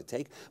steps you've got to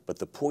take, but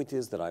the point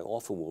is that I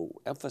often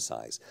will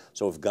emphasize,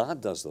 so if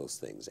God does those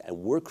things, and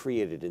we're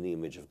created in the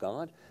image of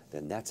God,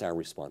 then that's our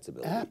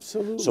responsibility.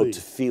 Absolutely. So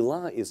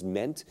tefillah is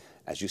meant,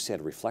 as you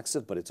said,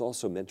 reflexive, but it's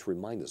also meant to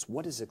remind us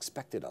what is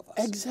expected of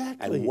us.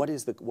 Exactly. And what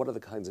are the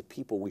kinds of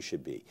people we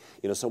should be.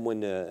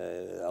 Someone,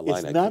 a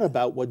line it's not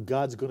about what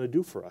God's going to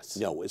do for us.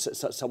 No,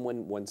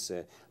 someone once,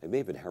 it may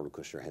have been Harold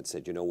Kushner, had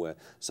said,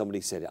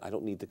 somebody said, I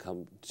don't need to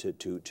come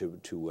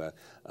to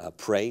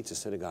pray, to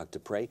synagogue to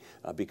pray,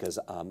 because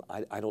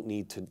I don't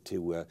need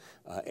to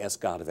ask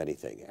God of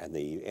anything. And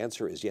the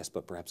answer is yes,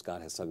 but perhaps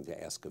God has something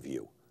to ask of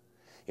you.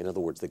 In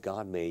other words, that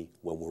God may,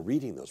 when we're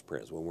reading those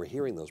prayers, when we're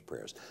hearing those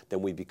prayers,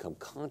 then we become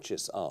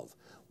conscious of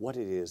what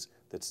it is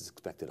that's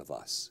expected of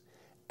us.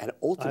 And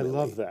ultimately, I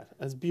love that.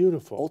 That's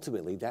beautiful.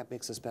 Ultimately, that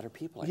makes us better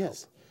people, I hope.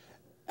 Yes.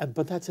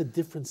 But that's a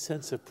different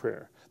sense of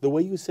prayer. The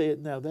way you say it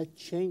now, that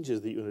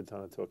changes the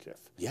Unatan Tokef.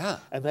 Yeah.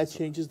 And that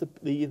changes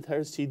the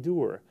entire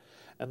Siddur.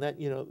 And that,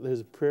 there's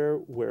a prayer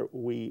where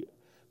we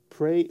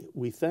pray,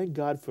 we thank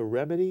God for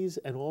remedies,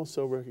 and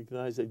also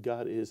recognize that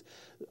God is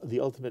the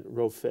ultimate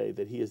rofeh,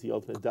 that he is the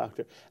ultimate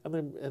doctor.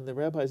 And the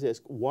rabbis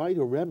ask, why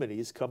do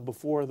remedies come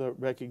before the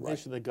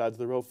recognition that God's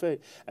the rofeh?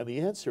 And the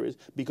answer is,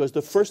 because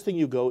the first thing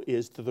you go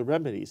is to the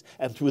remedies.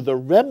 And through the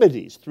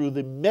remedies, through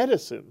the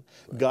medicine,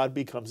 God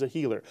becomes a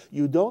healer.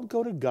 You don't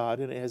go to God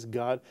and ask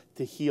God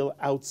to heal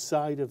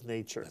outside of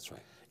nature. That's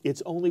right.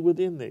 It's only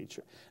within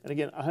nature. And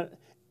again,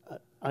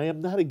 I am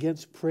not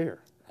against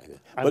prayer.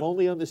 I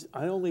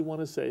only want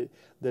to say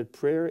that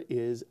prayer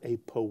is a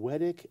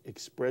poetic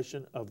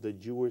expression of the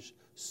Jewish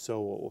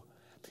soul.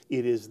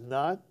 It is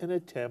not an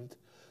attempt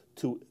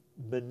to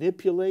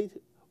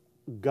manipulate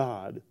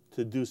God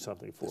to do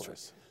something for us.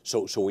 Right.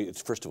 So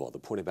first of all, the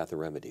point about the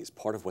remedies,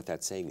 part of what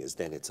that's saying is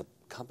then it's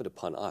incumbent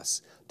upon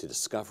us to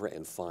discover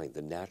and find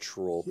the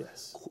natural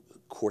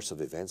course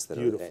of events that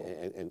are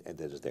and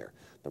that is there.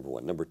 Number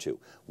one. Number two,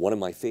 one of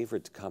my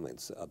favorite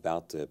comments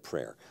about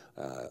prayer,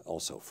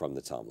 also from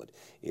the Talmud,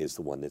 is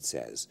the one that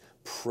says,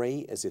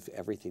 pray as if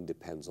everything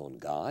depends on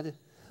God,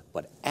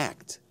 but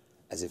act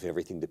as if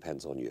everything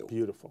depends on you.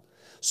 Beautiful.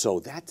 So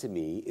that, to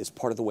me, is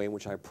part of the way in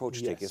which I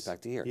approach taking us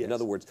back to here. Yes. In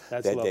other words,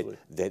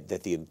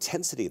 that the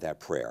intensity of that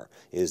prayer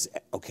is,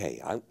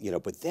 okay,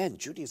 but then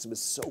Judaism is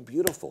so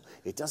beautiful.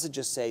 It doesn't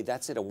just say,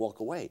 that's it, and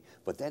walk away.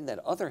 But then that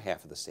other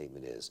half of the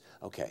statement is,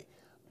 okay,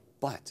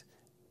 but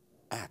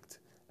act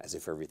as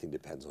if everything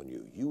depends on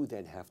you. You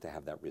then have to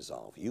have that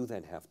resolve. You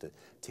then have to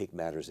take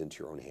matters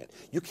into your own hand.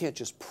 You can't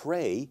just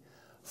pray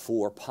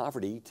for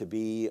poverty to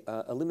be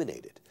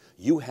eliminated.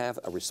 You have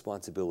a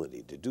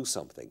responsibility to do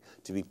something,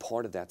 to be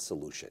part of that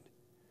solution.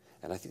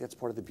 And I think that's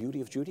part of the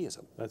beauty of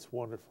Judaism. That's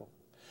wonderful.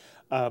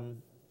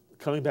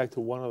 Coming back to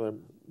one other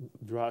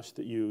drash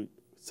that you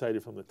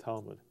cited from the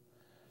Talmud,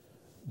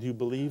 do you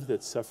believe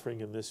that suffering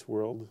in this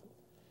world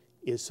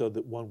is so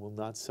that one will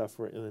not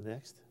suffer in the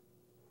next?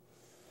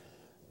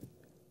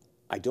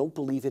 I don't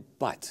believe it,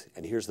 but,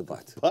 and here's the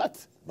but.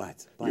 But?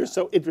 But. You're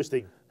so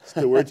interesting,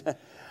 Stuart.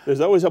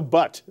 There's always a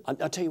but.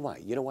 I'll tell you why.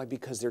 You know why?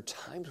 Because there are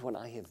times when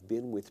I have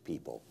been with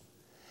people,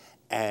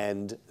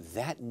 and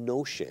that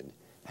notion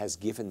has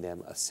given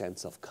them a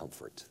sense of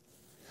comfort.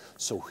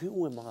 So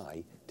who am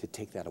I to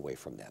take that away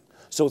from them?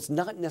 So it's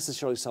not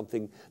necessarily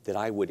something that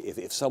I would,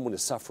 if someone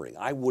is suffering,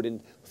 I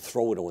wouldn't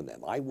throw it on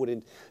them. I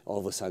wouldn't all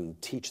of a sudden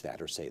teach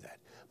that or say that.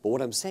 But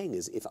what I'm saying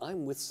is, if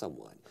I'm with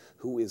someone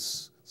who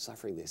is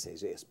suffering, they say,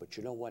 yes, but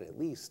you know what, at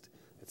least,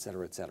 et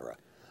cetera, et cetera.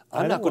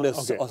 I'm not going to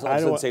say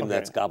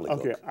that's gobbledygook.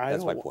 Okay,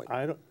 that's my point.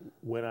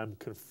 When I'm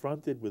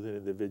confronted with an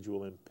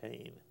individual in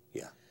pain,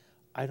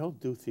 I don't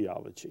do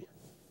theology.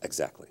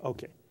 Exactly.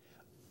 Okay.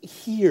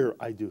 Here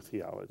I do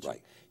theology.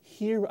 Right.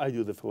 Here I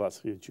do the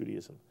philosophy of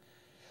Judaism.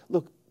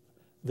 Look,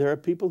 there are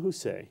people who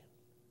say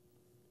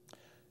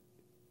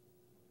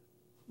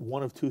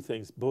one of two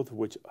things, both of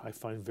which I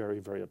find very,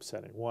 very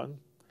upsetting. One,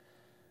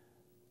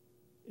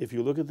 if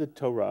you look at the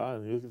Torah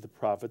and you look at the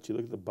prophets, you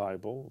look at the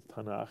Bible,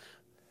 Tanakh,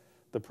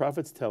 the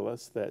prophets tell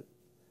us that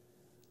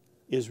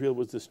Israel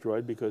was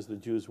destroyed because the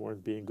Jews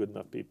weren't being good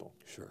enough people.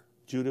 Sure.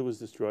 Judah was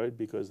destroyed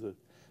because the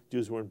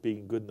Jews weren't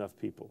being good enough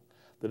people.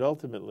 That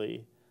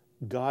ultimately,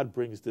 God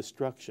brings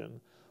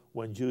destruction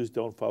when Jews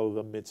don't follow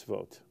the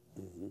mitzvot.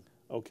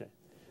 Okay.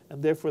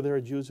 And therefore, there are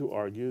Jews who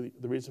argue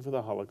the reason for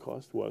the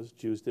Holocaust was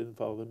Jews didn't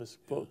follow the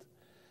mitzvot.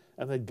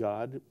 And that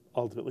God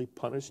ultimately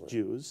punished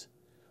Jews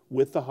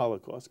with the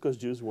Holocaust because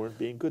Jews weren't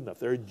being good enough.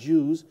 There are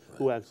Jews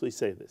who actually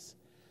say this.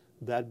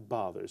 That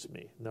bothers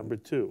me. Number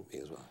two,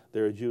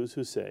 there are Jews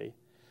who say,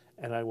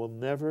 and I will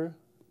never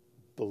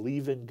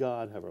believe in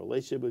God, have a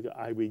relationship with God.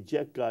 I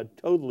reject God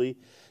totally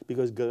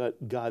because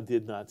God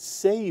did not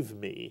save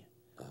me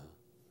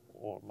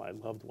or my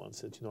loved ones,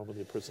 since normally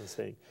the person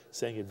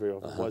saying it very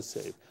often was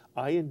saved.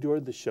 I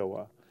endured the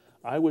Shoah.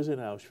 I was in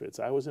Auschwitz.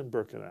 I was in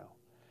Birkenau.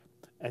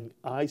 And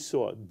I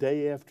saw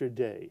day after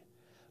day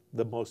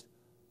the most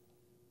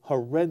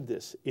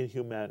horrendous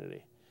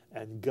inhumanity.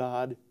 And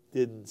God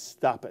didn't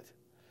stop it.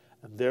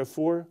 And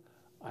therefore,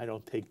 I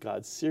don't take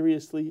God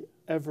seriously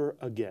ever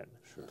again.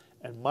 Sure.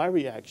 And my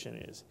reaction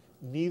is,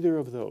 neither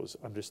of those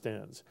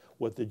understands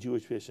what the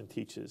Jewish tradition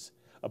teaches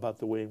about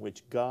the way in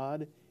which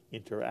God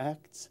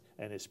interacts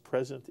and is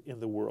present in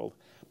the world.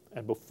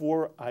 And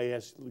before I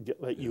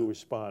let you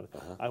respond,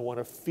 I want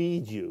to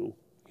feed you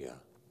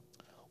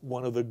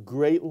one of the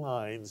great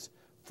lines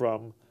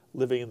from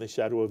Living in the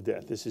Shadow of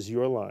Death. This is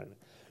your line.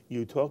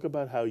 You talk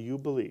about how you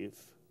believe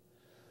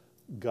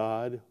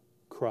God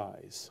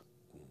cries.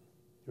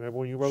 Remember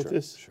when you wrote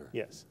this? Sure.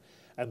 Yes.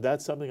 And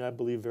that's something I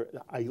believe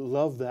I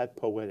love that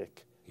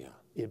poetic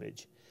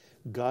image.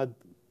 God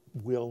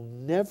will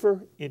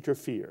never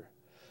interfere,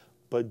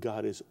 but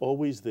God is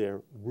always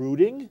there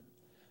rooting,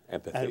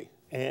 empathy,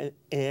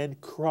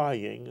 and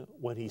crying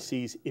when he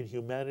sees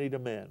inhumanity to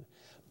man.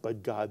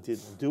 But God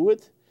didn't do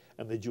it,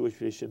 and the Jewish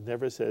tradition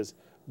never says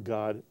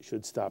God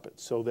should stop it.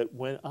 So that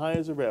when I,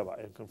 as a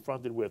rabbi, am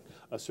confronted with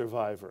a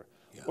survivor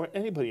or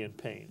anybody in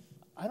pain,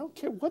 I don't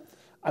care what.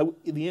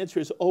 The answer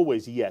is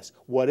always yes.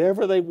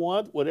 Whatever they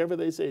want, whatever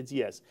they say, it's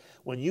yes.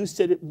 When you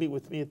sit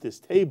with me at this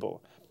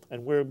table,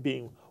 and we're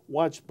being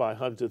watched by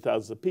hundreds of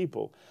thousands of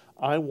people,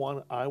 I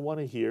want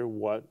to hear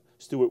what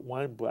Stuart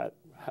Weinblatt,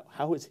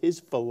 how is his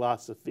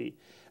philosophy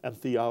and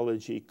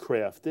theology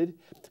crafted,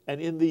 and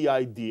in the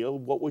ideal,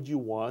 what would you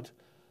want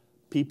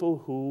people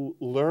who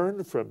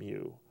learn from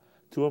you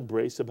to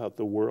embrace about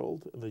the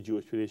world and the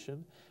Jewish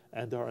tradition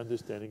and our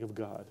understanding of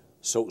God?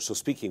 So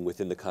speaking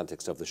within the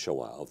context of the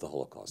Shoah, of the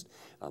Holocaust,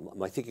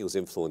 my thinking was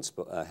influenced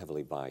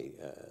heavily by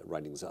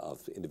writings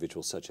of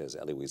individuals such as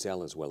Elie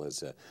Wiesel, as well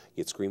as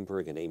Yitz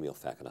Greenberg and Emil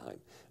Fackenheim,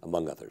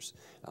 among others.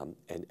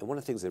 And one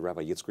of the things that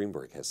Rabbi Yitz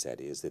Greenberg has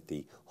said is that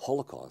the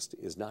Holocaust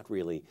is not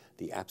really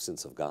the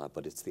absence of God,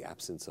 but it's the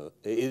absence of,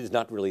 it is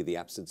not really the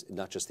absence,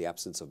 not just the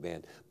absence of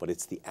man, but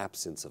it's the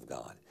absence of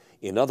God.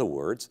 In other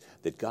words,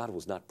 that God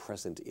was not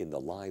present in the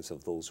lives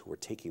of those who were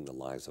taking the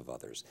lives of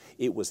others.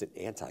 It was an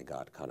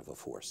anti-God kind of a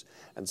force.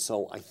 And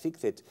so I think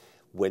that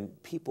when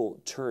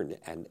people turn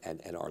and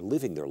are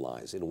living their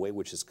lives in a way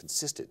which is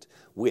consistent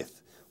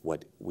with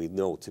what we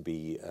know to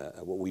be,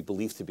 what we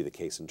believe to be the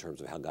case in terms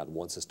of how God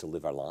wants us to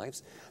live our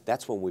lives,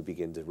 that's when we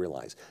begin to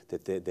realize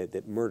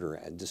that murder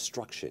and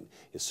destruction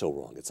is so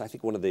wrong. It's, I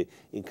think, one of the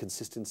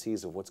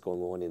inconsistencies of what's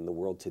going on in the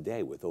world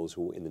today with those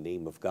who, in the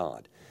name of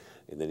God,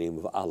 in the name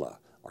of Allah,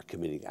 are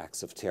committing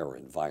acts of terror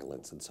and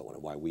violence and so on,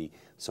 and why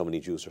so many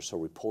Jews are so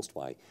repulsed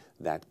by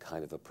that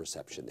kind of a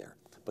perception there.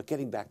 But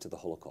getting back to the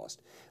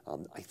Holocaust,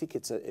 I think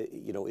it's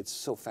it's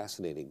so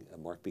fascinating,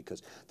 Mark,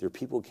 because there are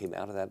people who came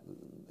out of that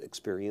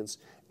experience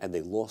and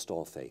they lost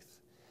all faith,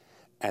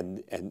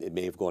 and it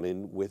may have gone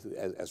in with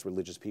as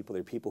religious people.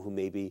 There are people who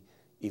maybe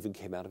even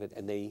came out of it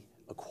and they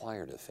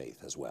acquired a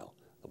faith as well,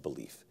 a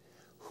belief.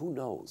 Who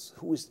knows?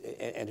 Who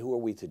are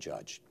we to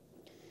judge?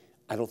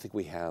 I don't think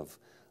we have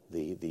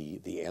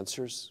the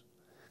answers.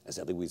 As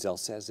Elie Wiesel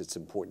says, it's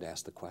important to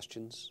ask the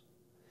questions.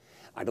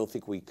 I don't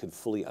think we could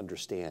fully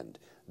understand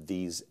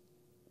these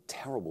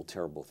terrible,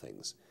 terrible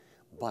things.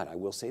 But I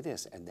will say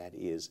this, and that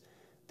is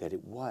that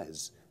it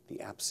was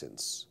the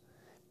absence,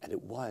 and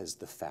it was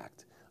the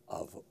fact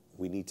of,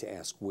 we need to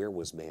ask, where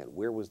was man?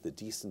 Where was the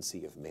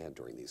decency of man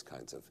during these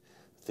kinds of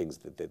things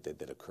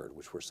that occurred,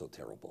 which were so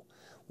terrible?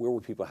 Where were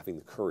people having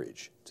the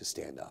courage to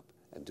stand up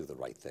and do the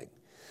right thing?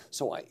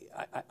 So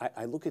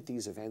I look at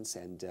these events,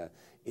 and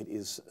it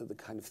is the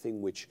kind of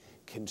thing which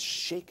can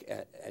shake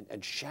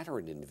and shatter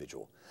an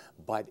individual.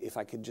 But if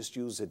I could just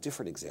use a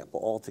different example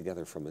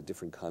altogether from a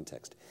different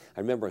context. I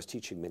remember I was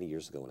teaching many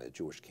years ago in a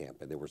Jewish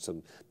camp, and there were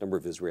some number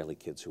of Israeli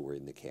kids who were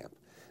in the camp.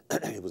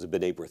 It was a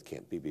B'nai B'rith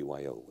camp,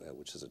 BBYO,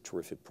 which is a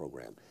terrific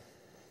program.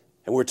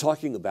 And we're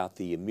talking about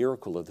the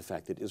miracle of the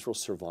fact that Israel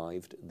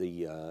survived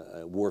the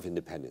War of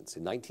Independence.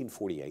 In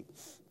 1948,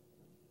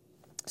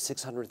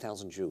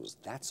 600,000 Jews,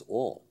 that's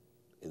all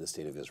in the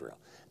state of Israel.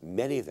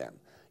 Many of them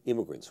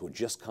immigrants who had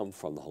just come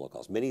from the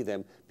Holocaust. Many of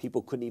them,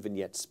 people couldn't even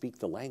yet speak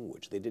the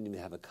language. They didn't even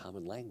have a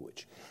common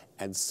language.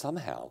 And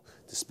somehow,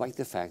 despite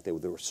the fact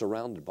that they were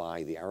surrounded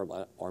by the Arab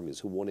armies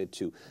who wanted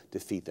to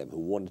defeat them, who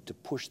wanted to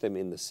push them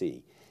in the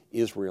sea,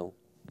 Israel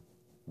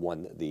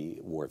won the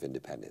War of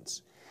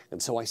Independence.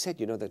 And so I said,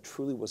 you know, that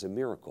truly was a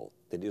miracle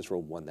that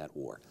Israel won that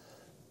war.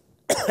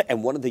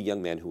 And one of the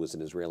young men who was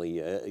an Israeli,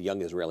 a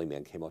young Israeli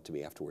man, came up to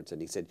me afterwards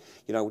and he said,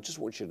 you know, I just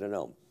want you to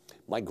know,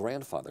 my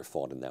grandfather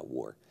fought in that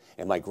war,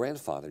 and my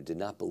grandfather did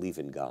not believe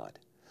in God.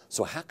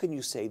 So how can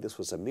you say this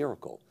was a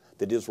miracle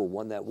that Israel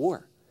won that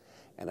war?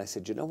 And I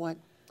said, you know what?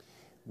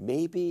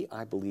 Maybe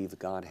I believe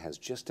God has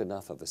just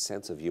enough of a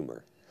sense of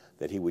humor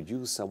that he would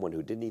use someone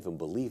who didn't even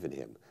believe in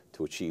him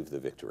to achieve the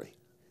victory.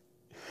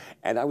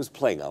 And I was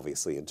playing,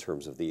 obviously, in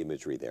terms of the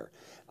imagery there.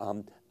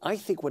 I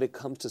think when it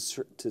comes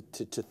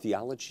to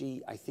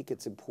theology, I think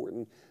it's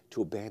important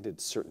to abandon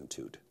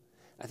certitude.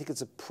 I think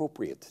it's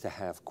appropriate to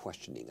have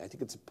questioning. I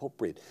think it's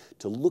appropriate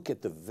to look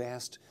at the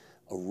vast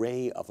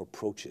array of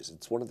approaches.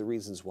 It's one of the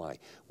reasons why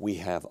we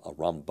have a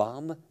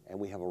Rambam and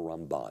we have a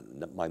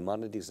Ramban,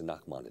 Maimonides and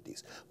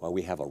Nachmanides. Why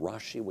we have a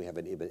Rashi, we have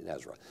an Ibn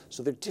Ezra.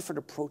 So there are different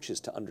approaches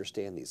to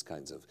understand these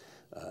kinds of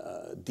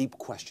deep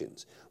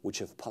questions which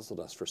have puzzled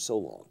us for so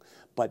long.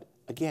 But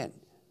again,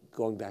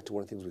 going back to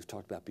one of the things we've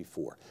talked about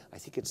before, I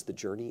think it's the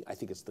journey, I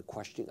think it's the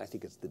questioning, I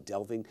think it's the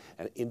delving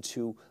and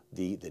into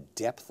the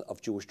depth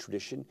of Jewish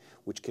tradition,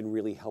 which can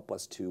really help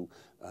us to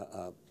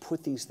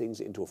put these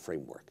things into a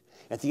framework.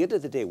 At the end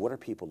of the day, what are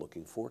people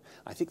looking for?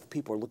 I think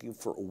people are looking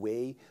for a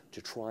way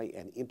to try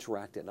and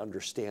interact and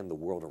understand the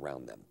world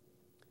around them.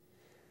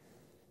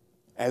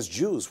 As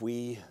Jews,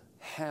 we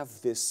have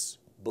this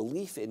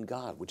belief in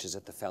God, which is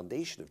at the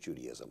foundation of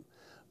Judaism,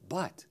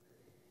 but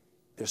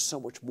there's so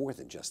much more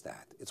than just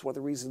that. It's one of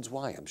the reasons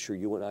why I'm sure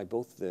you and I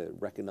both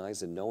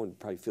recognize and know and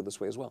probably feel this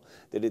way as well,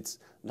 that it's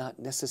not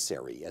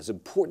necessary, as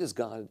important as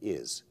God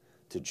is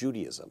to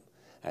Judaism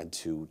and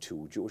to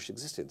Jewish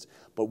existence,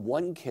 but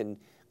one can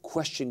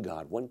question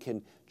God, one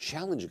can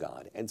challenge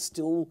God and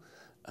still,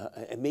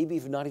 and maybe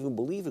even not even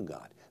believe in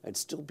God and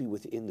still be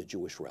within the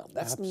Jewish realm.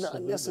 That's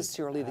not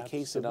necessarily the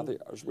case in other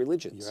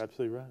religions. You're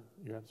absolutely right.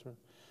 You're absolutely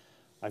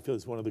right. I feel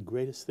it's one of the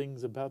greatest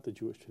things about the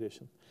Jewish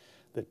tradition,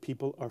 that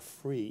people are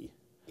free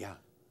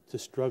to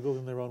struggle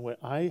in their own way.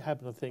 I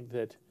happen to think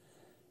that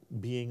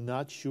being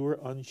not sure,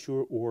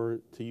 unsure, or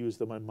to use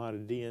the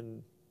Maimonidean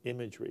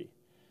imagery,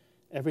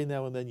 every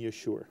now and then you're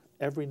sure.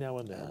 Every now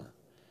and then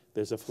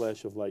there's a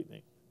flash of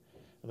lightning.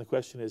 And the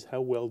question is,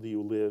 how well do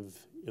you live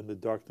in the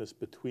darkness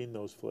between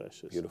those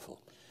flashes?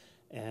 Beautiful.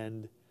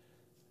 And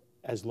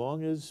as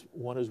long as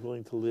one is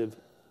willing to live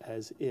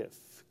as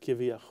if,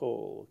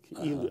 kiviyachol,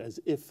 as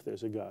if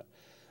there's a God,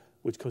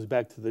 which comes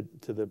back to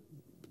the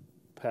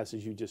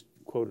passage you just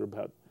quoted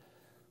about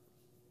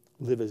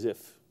live as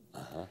if.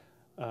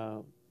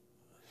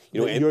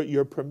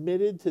 You're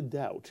permitted to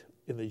doubt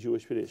in the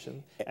Jewish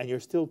tradition, and you're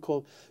still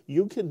called.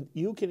 You can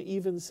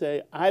even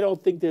say, I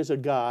don't think there's a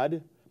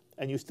God,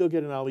 and you still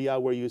get an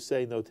aliyah where you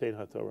say Noten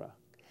HaTorah.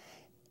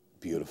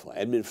 Beautiful.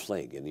 Edmund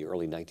Flagg in the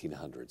early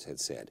 1900s had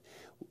said,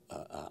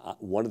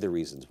 one of the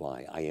reasons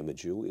why I am a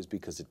Jew is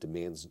because it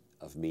demands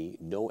of me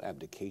no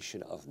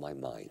abdication of my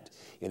mind.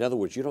 In other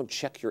words, you don't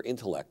check your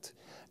intellect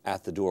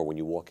at the door when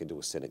you walk into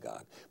a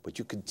synagogue, but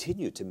you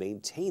continue to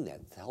maintain that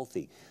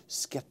healthy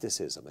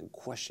skepticism and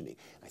questioning.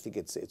 I think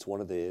it's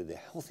one of the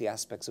healthy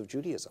aspects of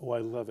Judaism. Oh, I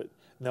love it.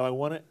 Now, I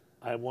want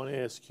to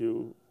ask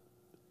you,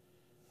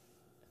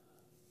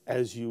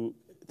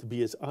 to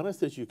be as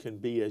honest as you can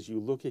be as you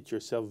look at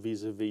yourself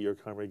vis-a-vis your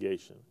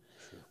congregation.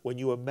 Sure. When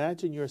you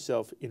imagine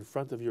yourself in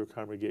front of your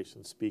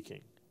congregation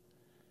speaking,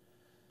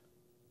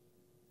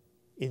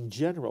 in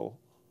general,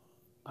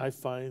 I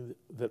find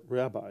that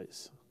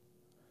rabbis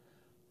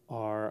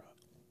are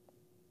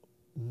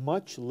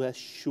much less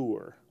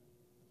sure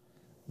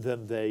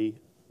than they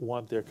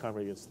want their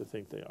congregants to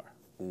think they are.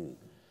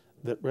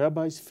 That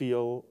rabbis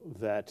feel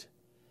that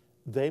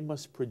they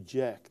must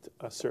project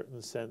a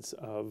certain sense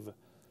of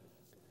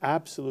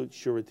absolute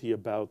surety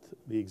about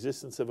the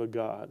existence of a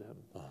God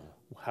and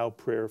how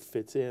prayer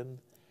fits in,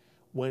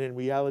 when in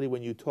reality,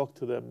 when you talk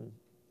to them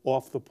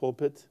off the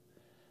pulpit,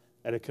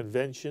 at a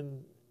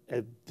convention,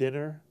 at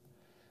dinner,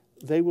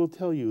 they will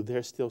tell you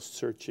they're still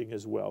searching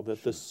as well,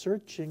 that the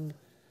searching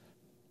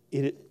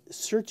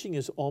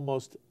is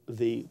almost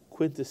the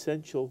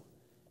quintessential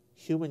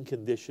human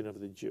condition of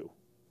the Jew.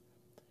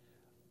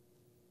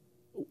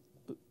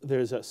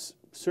 There's a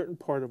certain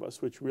part of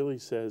us which really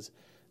says,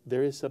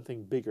 there is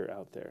something bigger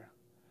out there.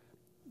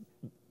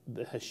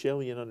 The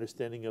Hegelian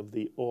understanding of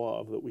the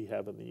awe that we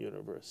have in the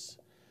universe,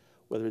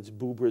 whether it's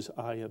Buber's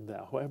I and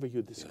thou, however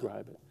you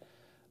describe it,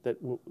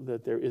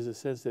 that there is a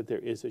sense that there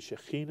is a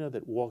Shekhinah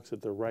that walks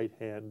at the right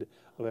hand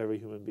of every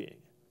human being.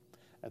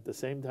 At the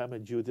same time, a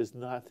Jew does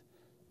not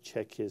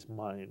check his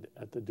mind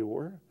at the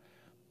door,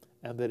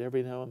 and that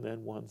every now and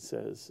then one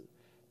says,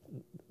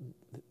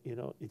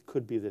 it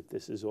could be that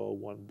this is all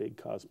one big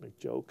cosmic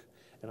joke,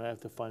 and I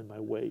have to find my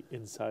way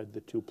inside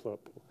the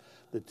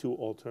two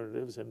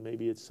alternatives, and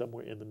maybe it's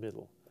somewhere in the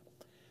middle.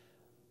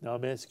 Now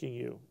I'm asking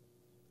you,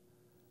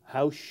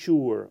 how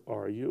sure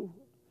are you,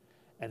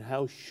 and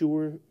how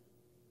sure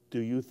do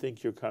you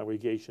think your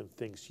congregation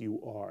thinks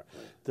you are?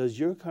 Does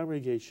your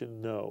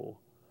congregation know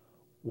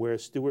where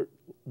Stuart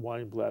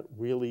Weinblatt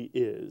really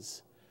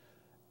is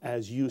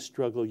as you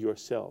struggle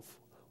yourself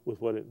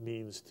with what it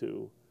means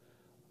to,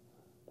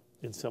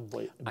 in some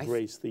way,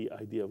 embrace the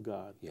idea of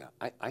God. Yeah,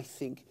 I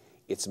think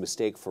it's a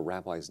mistake for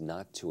rabbis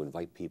not to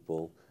invite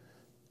people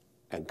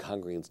and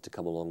congregants to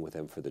come along with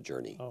them for the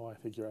journey. Oh, I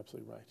think you're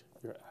absolutely right.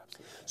 You're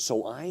absolutely right.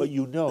 So But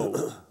you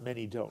know,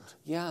 many don't.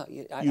 Yeah.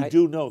 You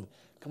do know.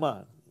 Come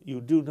on,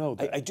 you do know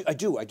that. I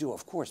do,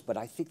 of course. But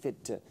I think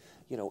that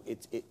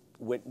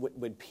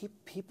when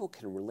people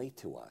can relate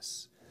to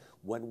us,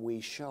 when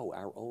we show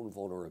our own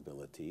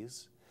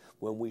vulnerabilities,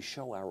 when we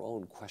show our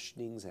own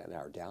questionings and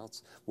our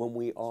doubts, when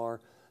we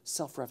are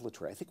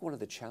self-revelatory. I think one of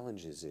the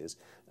challenges is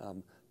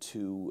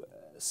to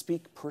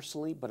speak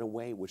personally, but in a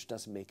way which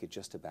doesn't make it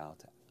just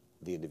about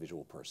the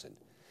individual person.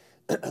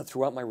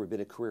 Throughout my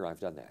rabbinic career, I've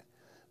done that.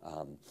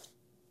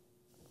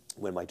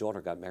 When my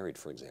daughter got married,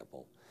 for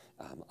example,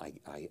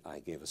 I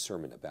gave a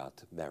sermon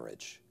about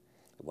marriage.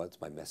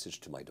 What's my message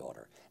to my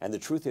daughter? And the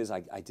truth is,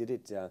 I did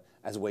it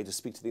as a way to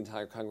speak to the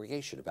entire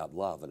congregation about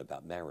love and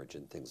about marriage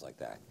and things like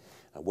that.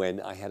 When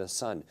I had a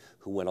son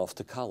who went off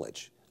to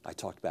college, I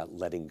talked about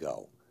letting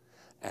go.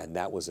 And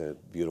that was a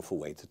beautiful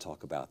way to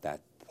talk about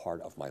that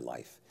part of my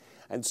life.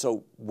 And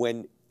so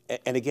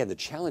and again, the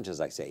challenge,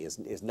 as I say,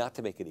 is not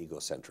to make it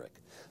egocentric,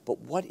 but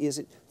what is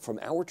it from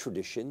our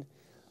tradition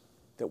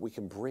that we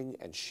can bring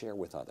and share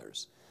with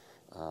others?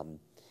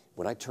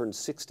 When I turned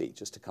 60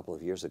 just a couple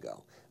of years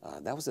ago,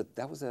 that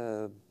was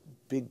a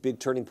big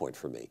turning point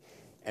for me.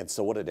 And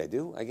so what did I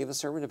do? I gave a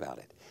sermon about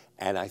it.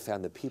 And I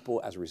found that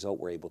people, as a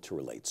result, were able to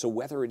relate. So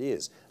whether it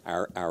is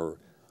our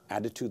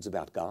attitudes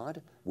about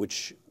God,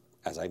 which,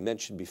 as I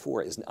mentioned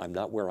before, I'm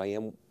not where I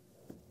am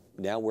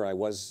now where I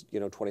was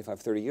 25,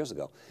 30 years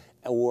ago,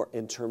 or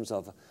in terms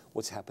of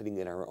what's happening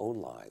in our own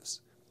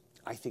lives,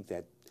 I think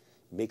that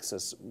makes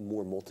us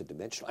more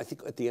multidimensional. I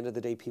think at the end of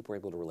the day, people are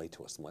able to relate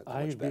to us much better.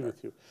 I agree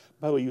with you.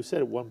 By the way, you said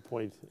at one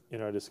point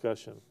in our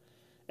discussion,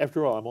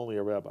 after all, I'm only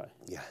a rabbi.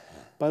 Yeah.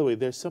 By the way,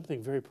 there's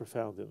something very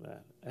profound in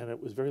that, and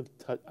it was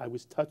I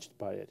was touched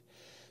by it.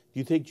 Do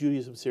you take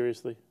Judaism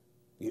seriously?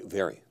 Yeah,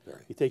 very,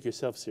 very. You take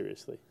yourself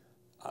seriously?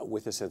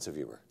 With a sense of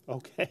humor.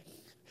 Okay.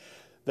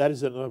 That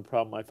is another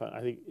problem I find.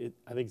 I think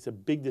it's a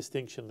big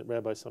distinction that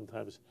rabbis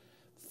sometimes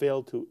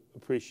fail to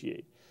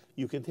appreciate.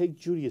 You can take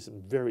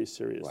Judaism very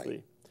seriously,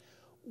 right,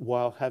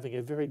 while having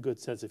a very good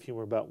sense of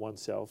humor about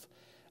oneself,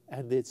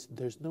 and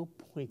there's no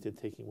point in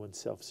taking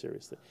oneself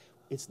seriously.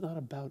 It's not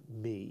about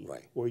me,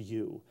 right, or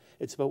you.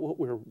 It's about what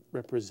we're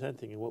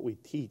representing and what we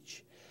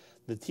teach.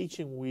 The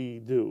teaching we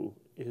do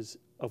is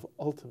of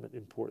ultimate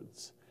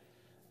importance.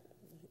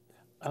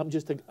 I'm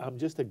just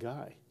a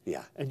guy.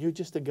 Yeah. And you're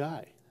just a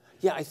guy.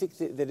 Yeah, I think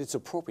that it's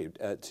appropriate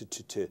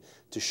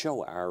to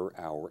show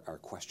our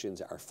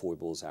questions, our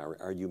foibles,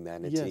 our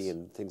humanity, yes,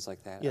 and things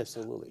like that. Yes.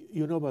 Absolutely.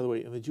 You know, by the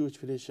way, in the Jewish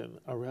tradition,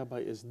 a rabbi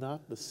is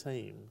not the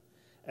same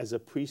as a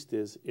priest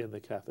is in the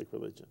Catholic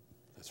religion.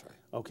 That's right.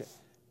 Okay.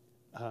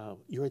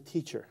 You're a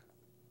teacher.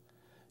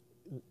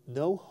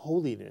 No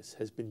holiness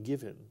has been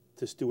given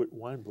to Stuart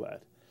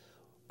Weinblatt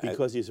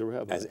because he's a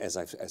rabbi.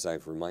 As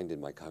I've reminded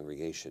my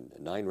congregation,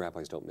 9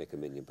 rabbis don't make a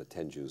minyan, but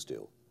 10 Jews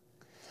do.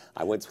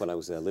 I once, when I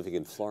was living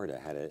in Florida,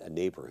 had a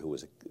neighbor who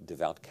was a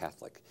devout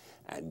Catholic,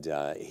 and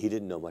he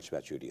didn't know much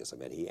about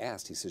Judaism. And he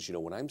says,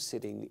 when I'm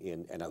sitting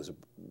in, and I was a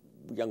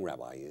young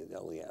rabbi,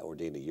 only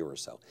ordained a year or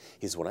so,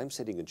 he says, when I'm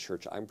sitting in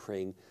church, I'm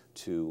praying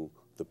to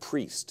the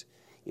priest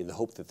in the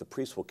hope that the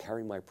priest will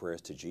carry my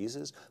prayers to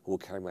Jesus, who will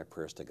carry my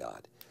prayers to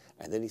God.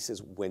 And then he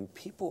says, when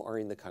people are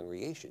in the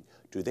congregation,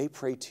 do they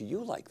pray to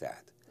you like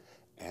that?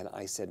 And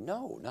I said,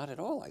 no, not at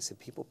all. I said,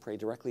 people pray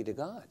directly to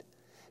God.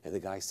 And the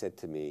guy said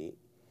to me,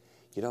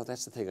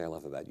 that's the thing I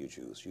love about you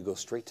Jews. You go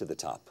straight to the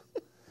top.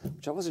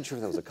 Which I wasn't sure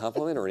if that was a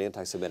compliment or an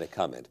anti-Semitic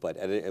comment, but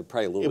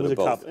probably a little bit of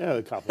both. It was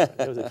a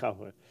compliment. It was a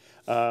compliment.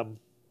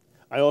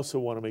 I also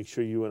want to make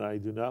sure you and I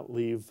do not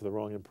leave the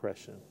wrong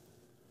impression.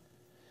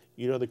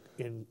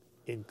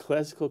 In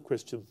classical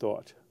Christian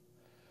thought,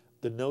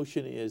 the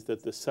notion is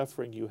that the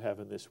suffering you have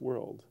in this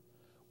world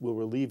will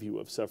relieve you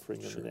of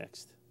suffering in the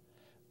next.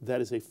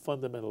 That is a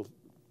fundamental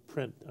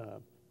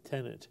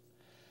tenet.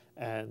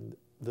 And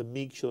the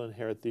meek shall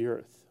inherit the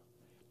earth.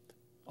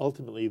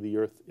 Ultimately, the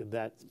earth in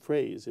that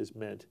phrase is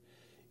meant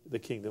the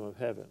kingdom of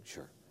heaven.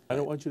 Sure. I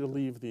don't want you to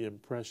leave the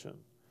impression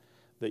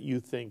that you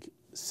think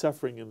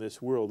suffering in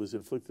this world is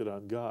inflicted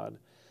on God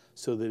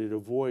so that it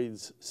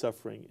avoids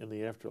suffering in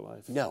the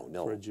afterlife. No.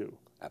 For a Jew.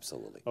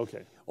 Absolutely.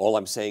 Okay. All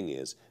I'm saying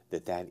is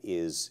that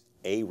is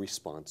a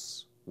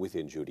response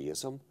within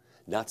Judaism,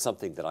 not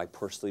something that I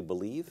personally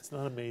believe. It's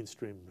not a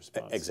mainstream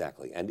response.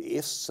 Exactly. And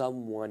if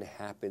someone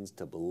happens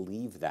to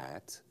believe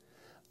that,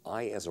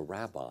 I, as a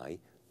rabbi,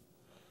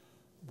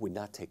 would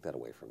not take that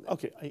away from them.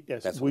 Okay,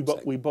 yes. That's we what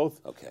I'm saying.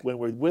 both, Okay. when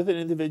we're with an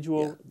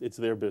individual, it's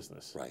their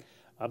business. Right.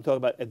 I'm talking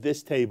about at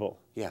this table.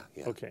 Yeah.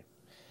 Okay.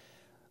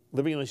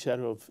 Living in the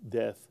shadow of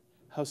death,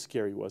 how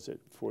scary was it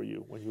for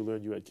you when you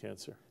learned you had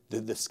cancer?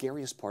 The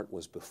scariest part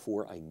was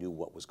before I knew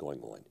what was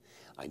going on.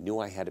 I knew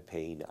I had a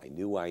pain. I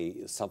knew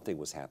something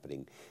was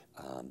happening,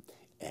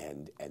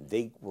 and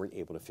they weren't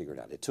able to figure it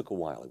out. It took a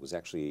while. It was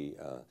actually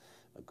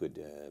a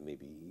good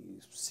maybe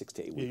 6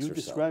 to 8 weeks or so. You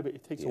describe it,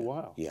 it takes a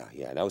while. Yeah,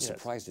 and I was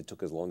surprised it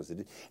took as long as it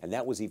did. And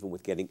that was even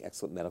with getting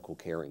excellent medical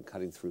care and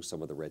cutting through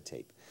some of the red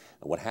tape.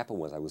 And what happened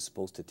was I was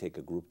supposed to take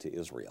a group to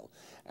Israel,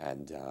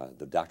 and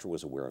the doctor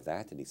was aware of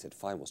that, and he said,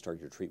 fine, we'll start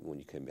your treatment when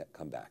you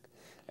come back.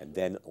 And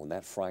then on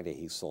that Friday,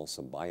 he saw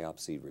some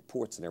biopsy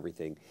reports and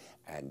everything,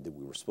 and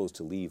we were supposed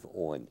to leave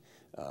on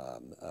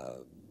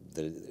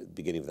the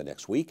beginning of the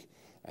next week,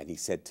 and he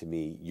said to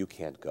me, you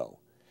can't go.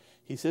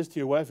 He says to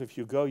your wife, if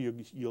you go,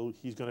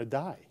 he's going to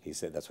die. He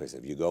said, that's what he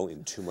said, if you go,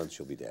 in 2 months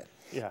you'll be dead.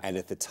 Yeah. And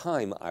at the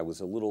time, I was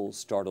a little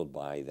startled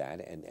by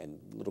that and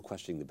a little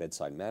questioning the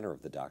bedside manner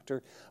of the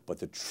doctor. But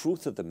the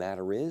truth of the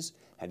matter is,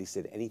 had he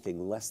said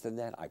anything less than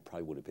that, I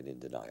probably would have been in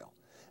denial.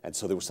 And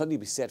so there was something to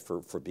be said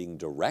for being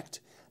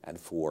direct and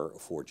for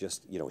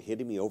just,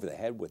 hitting me over the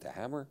head with a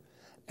hammer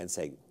and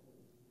saying,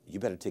 you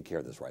better take care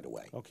of this right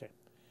away. Okay.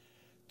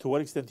 To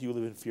what extent do you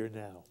live in fear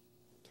now?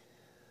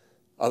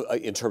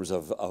 In terms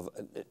of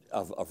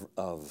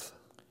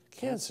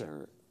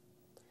cancer,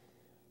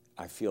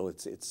 I feel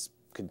it's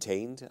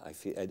contained. I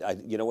feel,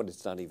 you know what?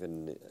 It's not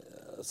even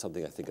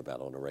something I think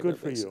about on a regular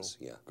basis.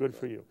 Good for you. Good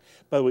for you.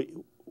 By the way,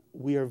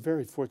 we are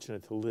very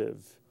fortunate to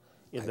live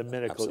in the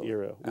medical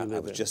era we live in. I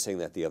was just saying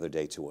that the other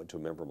day to a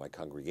member of my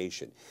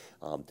congregation.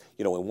 And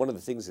one of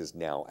the things is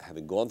now,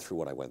 having gone through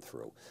what I went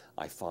through,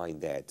 I find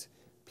that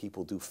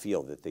people do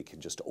feel that they can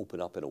just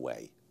open up in a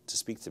way to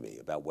speak to me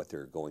about what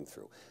they're going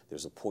through.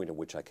 There's a point at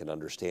which I can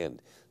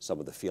understand some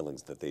of the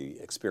feelings that they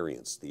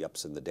experience, the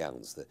ups and the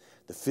downs,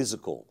 the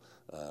physical,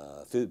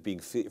 feeling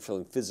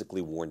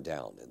physically worn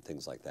down and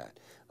things like that.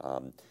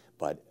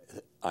 But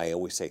I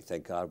always say,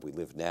 thank God we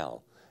live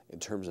now. In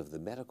terms of the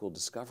medical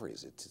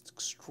discoveries, it's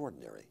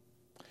extraordinary.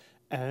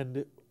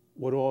 And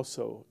what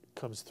also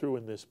comes through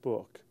in this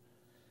book,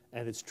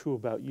 and it's true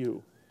about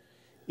you,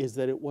 is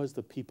that it was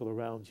the people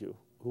around you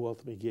who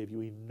ultimately gave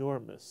you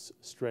enormous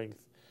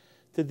strength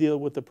to deal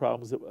with the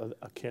problems that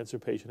a cancer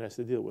patient has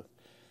to deal with.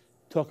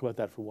 Talk about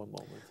that for one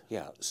moment.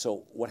 Yeah,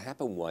 so what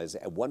happened was,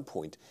 at one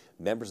point,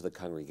 members of the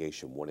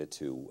congregation wanted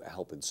to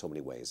help in so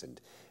many ways,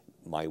 and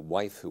my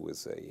wife, who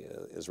was an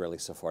Israeli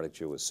Sephardic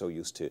Jew, was so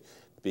used to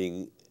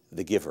being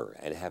the giver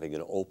and having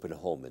an open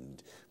home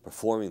and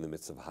performing the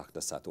mitzvah of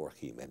Hachnasat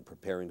Orchim and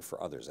preparing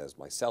for others, as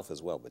myself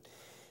as well, but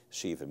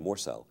she even more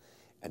so.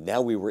 And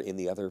now we were in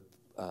the other,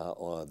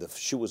 the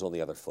shoe was on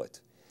the other foot.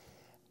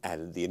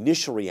 And the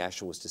initial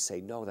reaction was to say,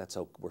 no, that's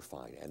okay, we're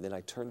fine. And then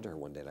I turned to her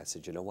one day and I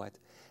said, you know what?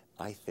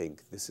 I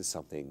think this is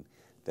something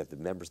that the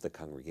members of the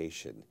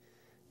congregation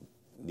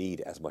need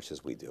as much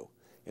as we do.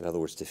 In other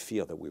words, to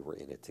feel that we were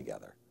in it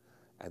together.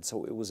 And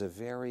so it was a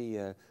very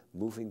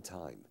moving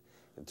time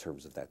in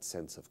terms of that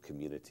sense of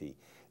community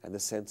and the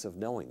sense of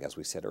knowing, as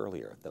we said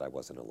earlier, that I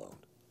wasn't alone.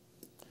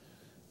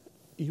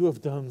 You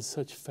have done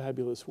such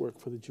fabulous work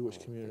for the Jewish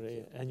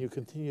community, and you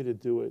continue to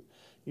do it.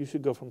 You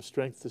should go from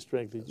strength to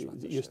strength.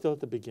 You're still at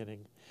the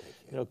beginning.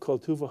 Kol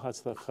tuva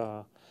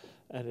hatzlacha,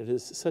 and it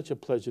is such a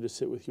pleasure to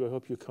sit with you. I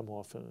hope you come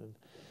often.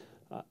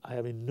 And I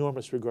have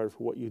enormous regard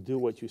for what you do,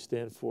 what you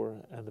stand for,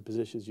 and the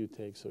positions you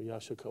take. So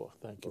Yasher Koach,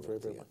 thank you very,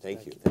 very much.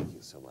 Thank you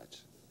so much.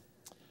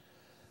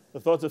 The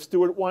thoughts of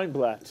Stuart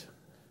Weinblatt,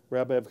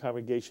 Rabbi of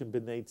Congregation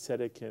B'nai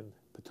Tzedek in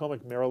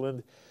Potomac,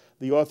 Maryland,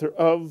 the author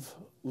of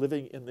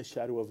Living in the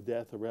Shadow of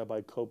Death, A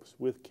Rabbi Copes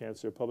with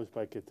Cancer, published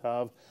by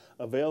Kitav,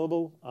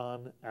 available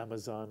on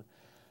Amazon.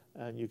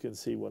 And you can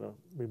see what a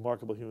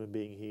remarkable human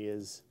being he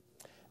is.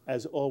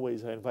 As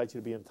always, I invite you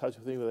to be in touch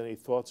with me with any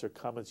thoughts or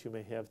comments you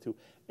may have to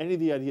any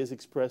of the ideas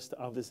expressed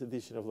on this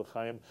edition of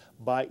L'Chaim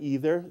by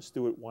either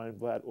Stuart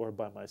Weinblatt or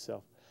by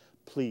myself.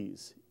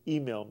 Please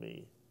email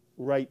me,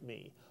 write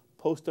me,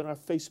 post on our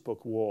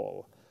Facebook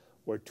wall,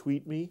 or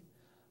tweet me.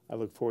 I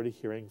look forward to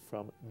hearing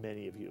from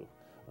many of you.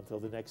 Until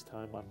the next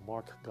time, I'm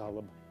Mark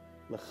Golub.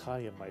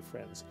 L'Chaim, my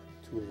friends,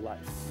 to life.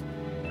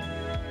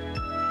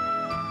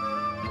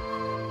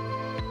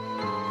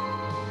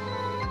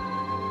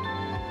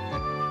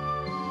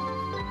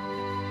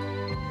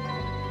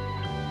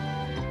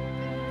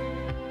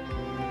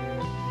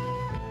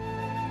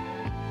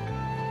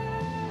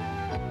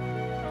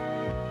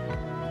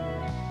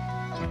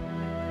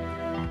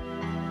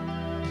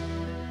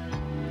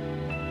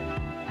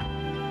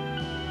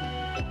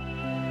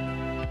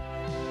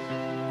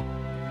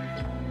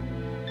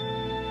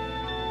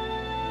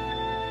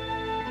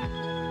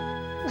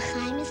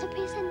 L'Chaim is a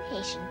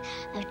presentation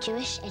of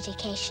Jewish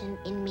education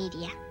in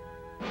media.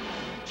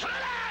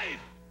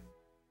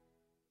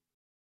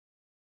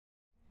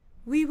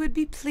 We would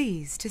be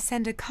pleased to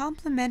send a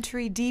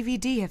complimentary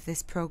DVD of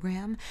this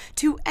program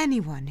to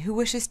anyone who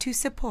wishes to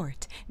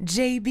support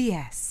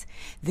JBS,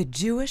 the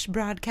Jewish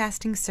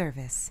Broadcasting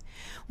Service,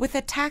 with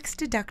a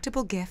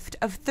tax-deductible gift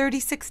of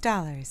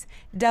 $36,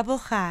 double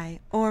chai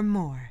or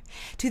more,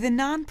 to the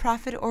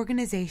nonprofit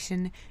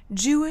organization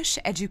Jewish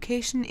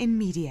Education in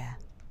Media.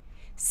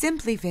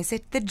 Simply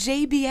visit the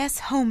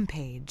JBS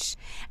homepage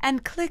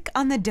and click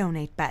on the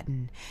Donate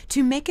button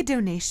to make a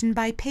donation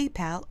by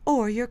PayPal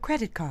or your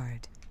credit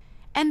card.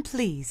 And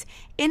please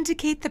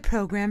indicate the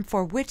program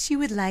for which you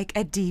would like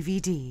a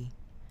DVD.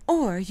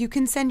 Or you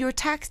can send your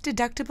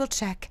tax-deductible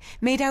check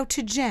made out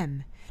to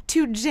GEM,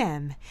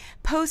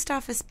 Post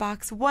Office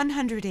Box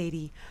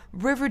 180,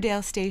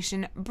 Riverdale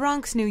Station,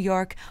 Bronx, New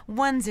York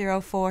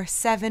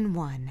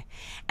 10471.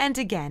 And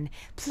again,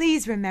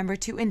 please remember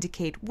to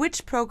indicate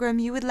which program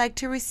you would like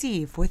to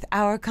receive with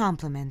our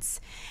compliments.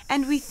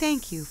 And we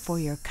thank you for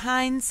your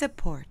kind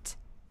support.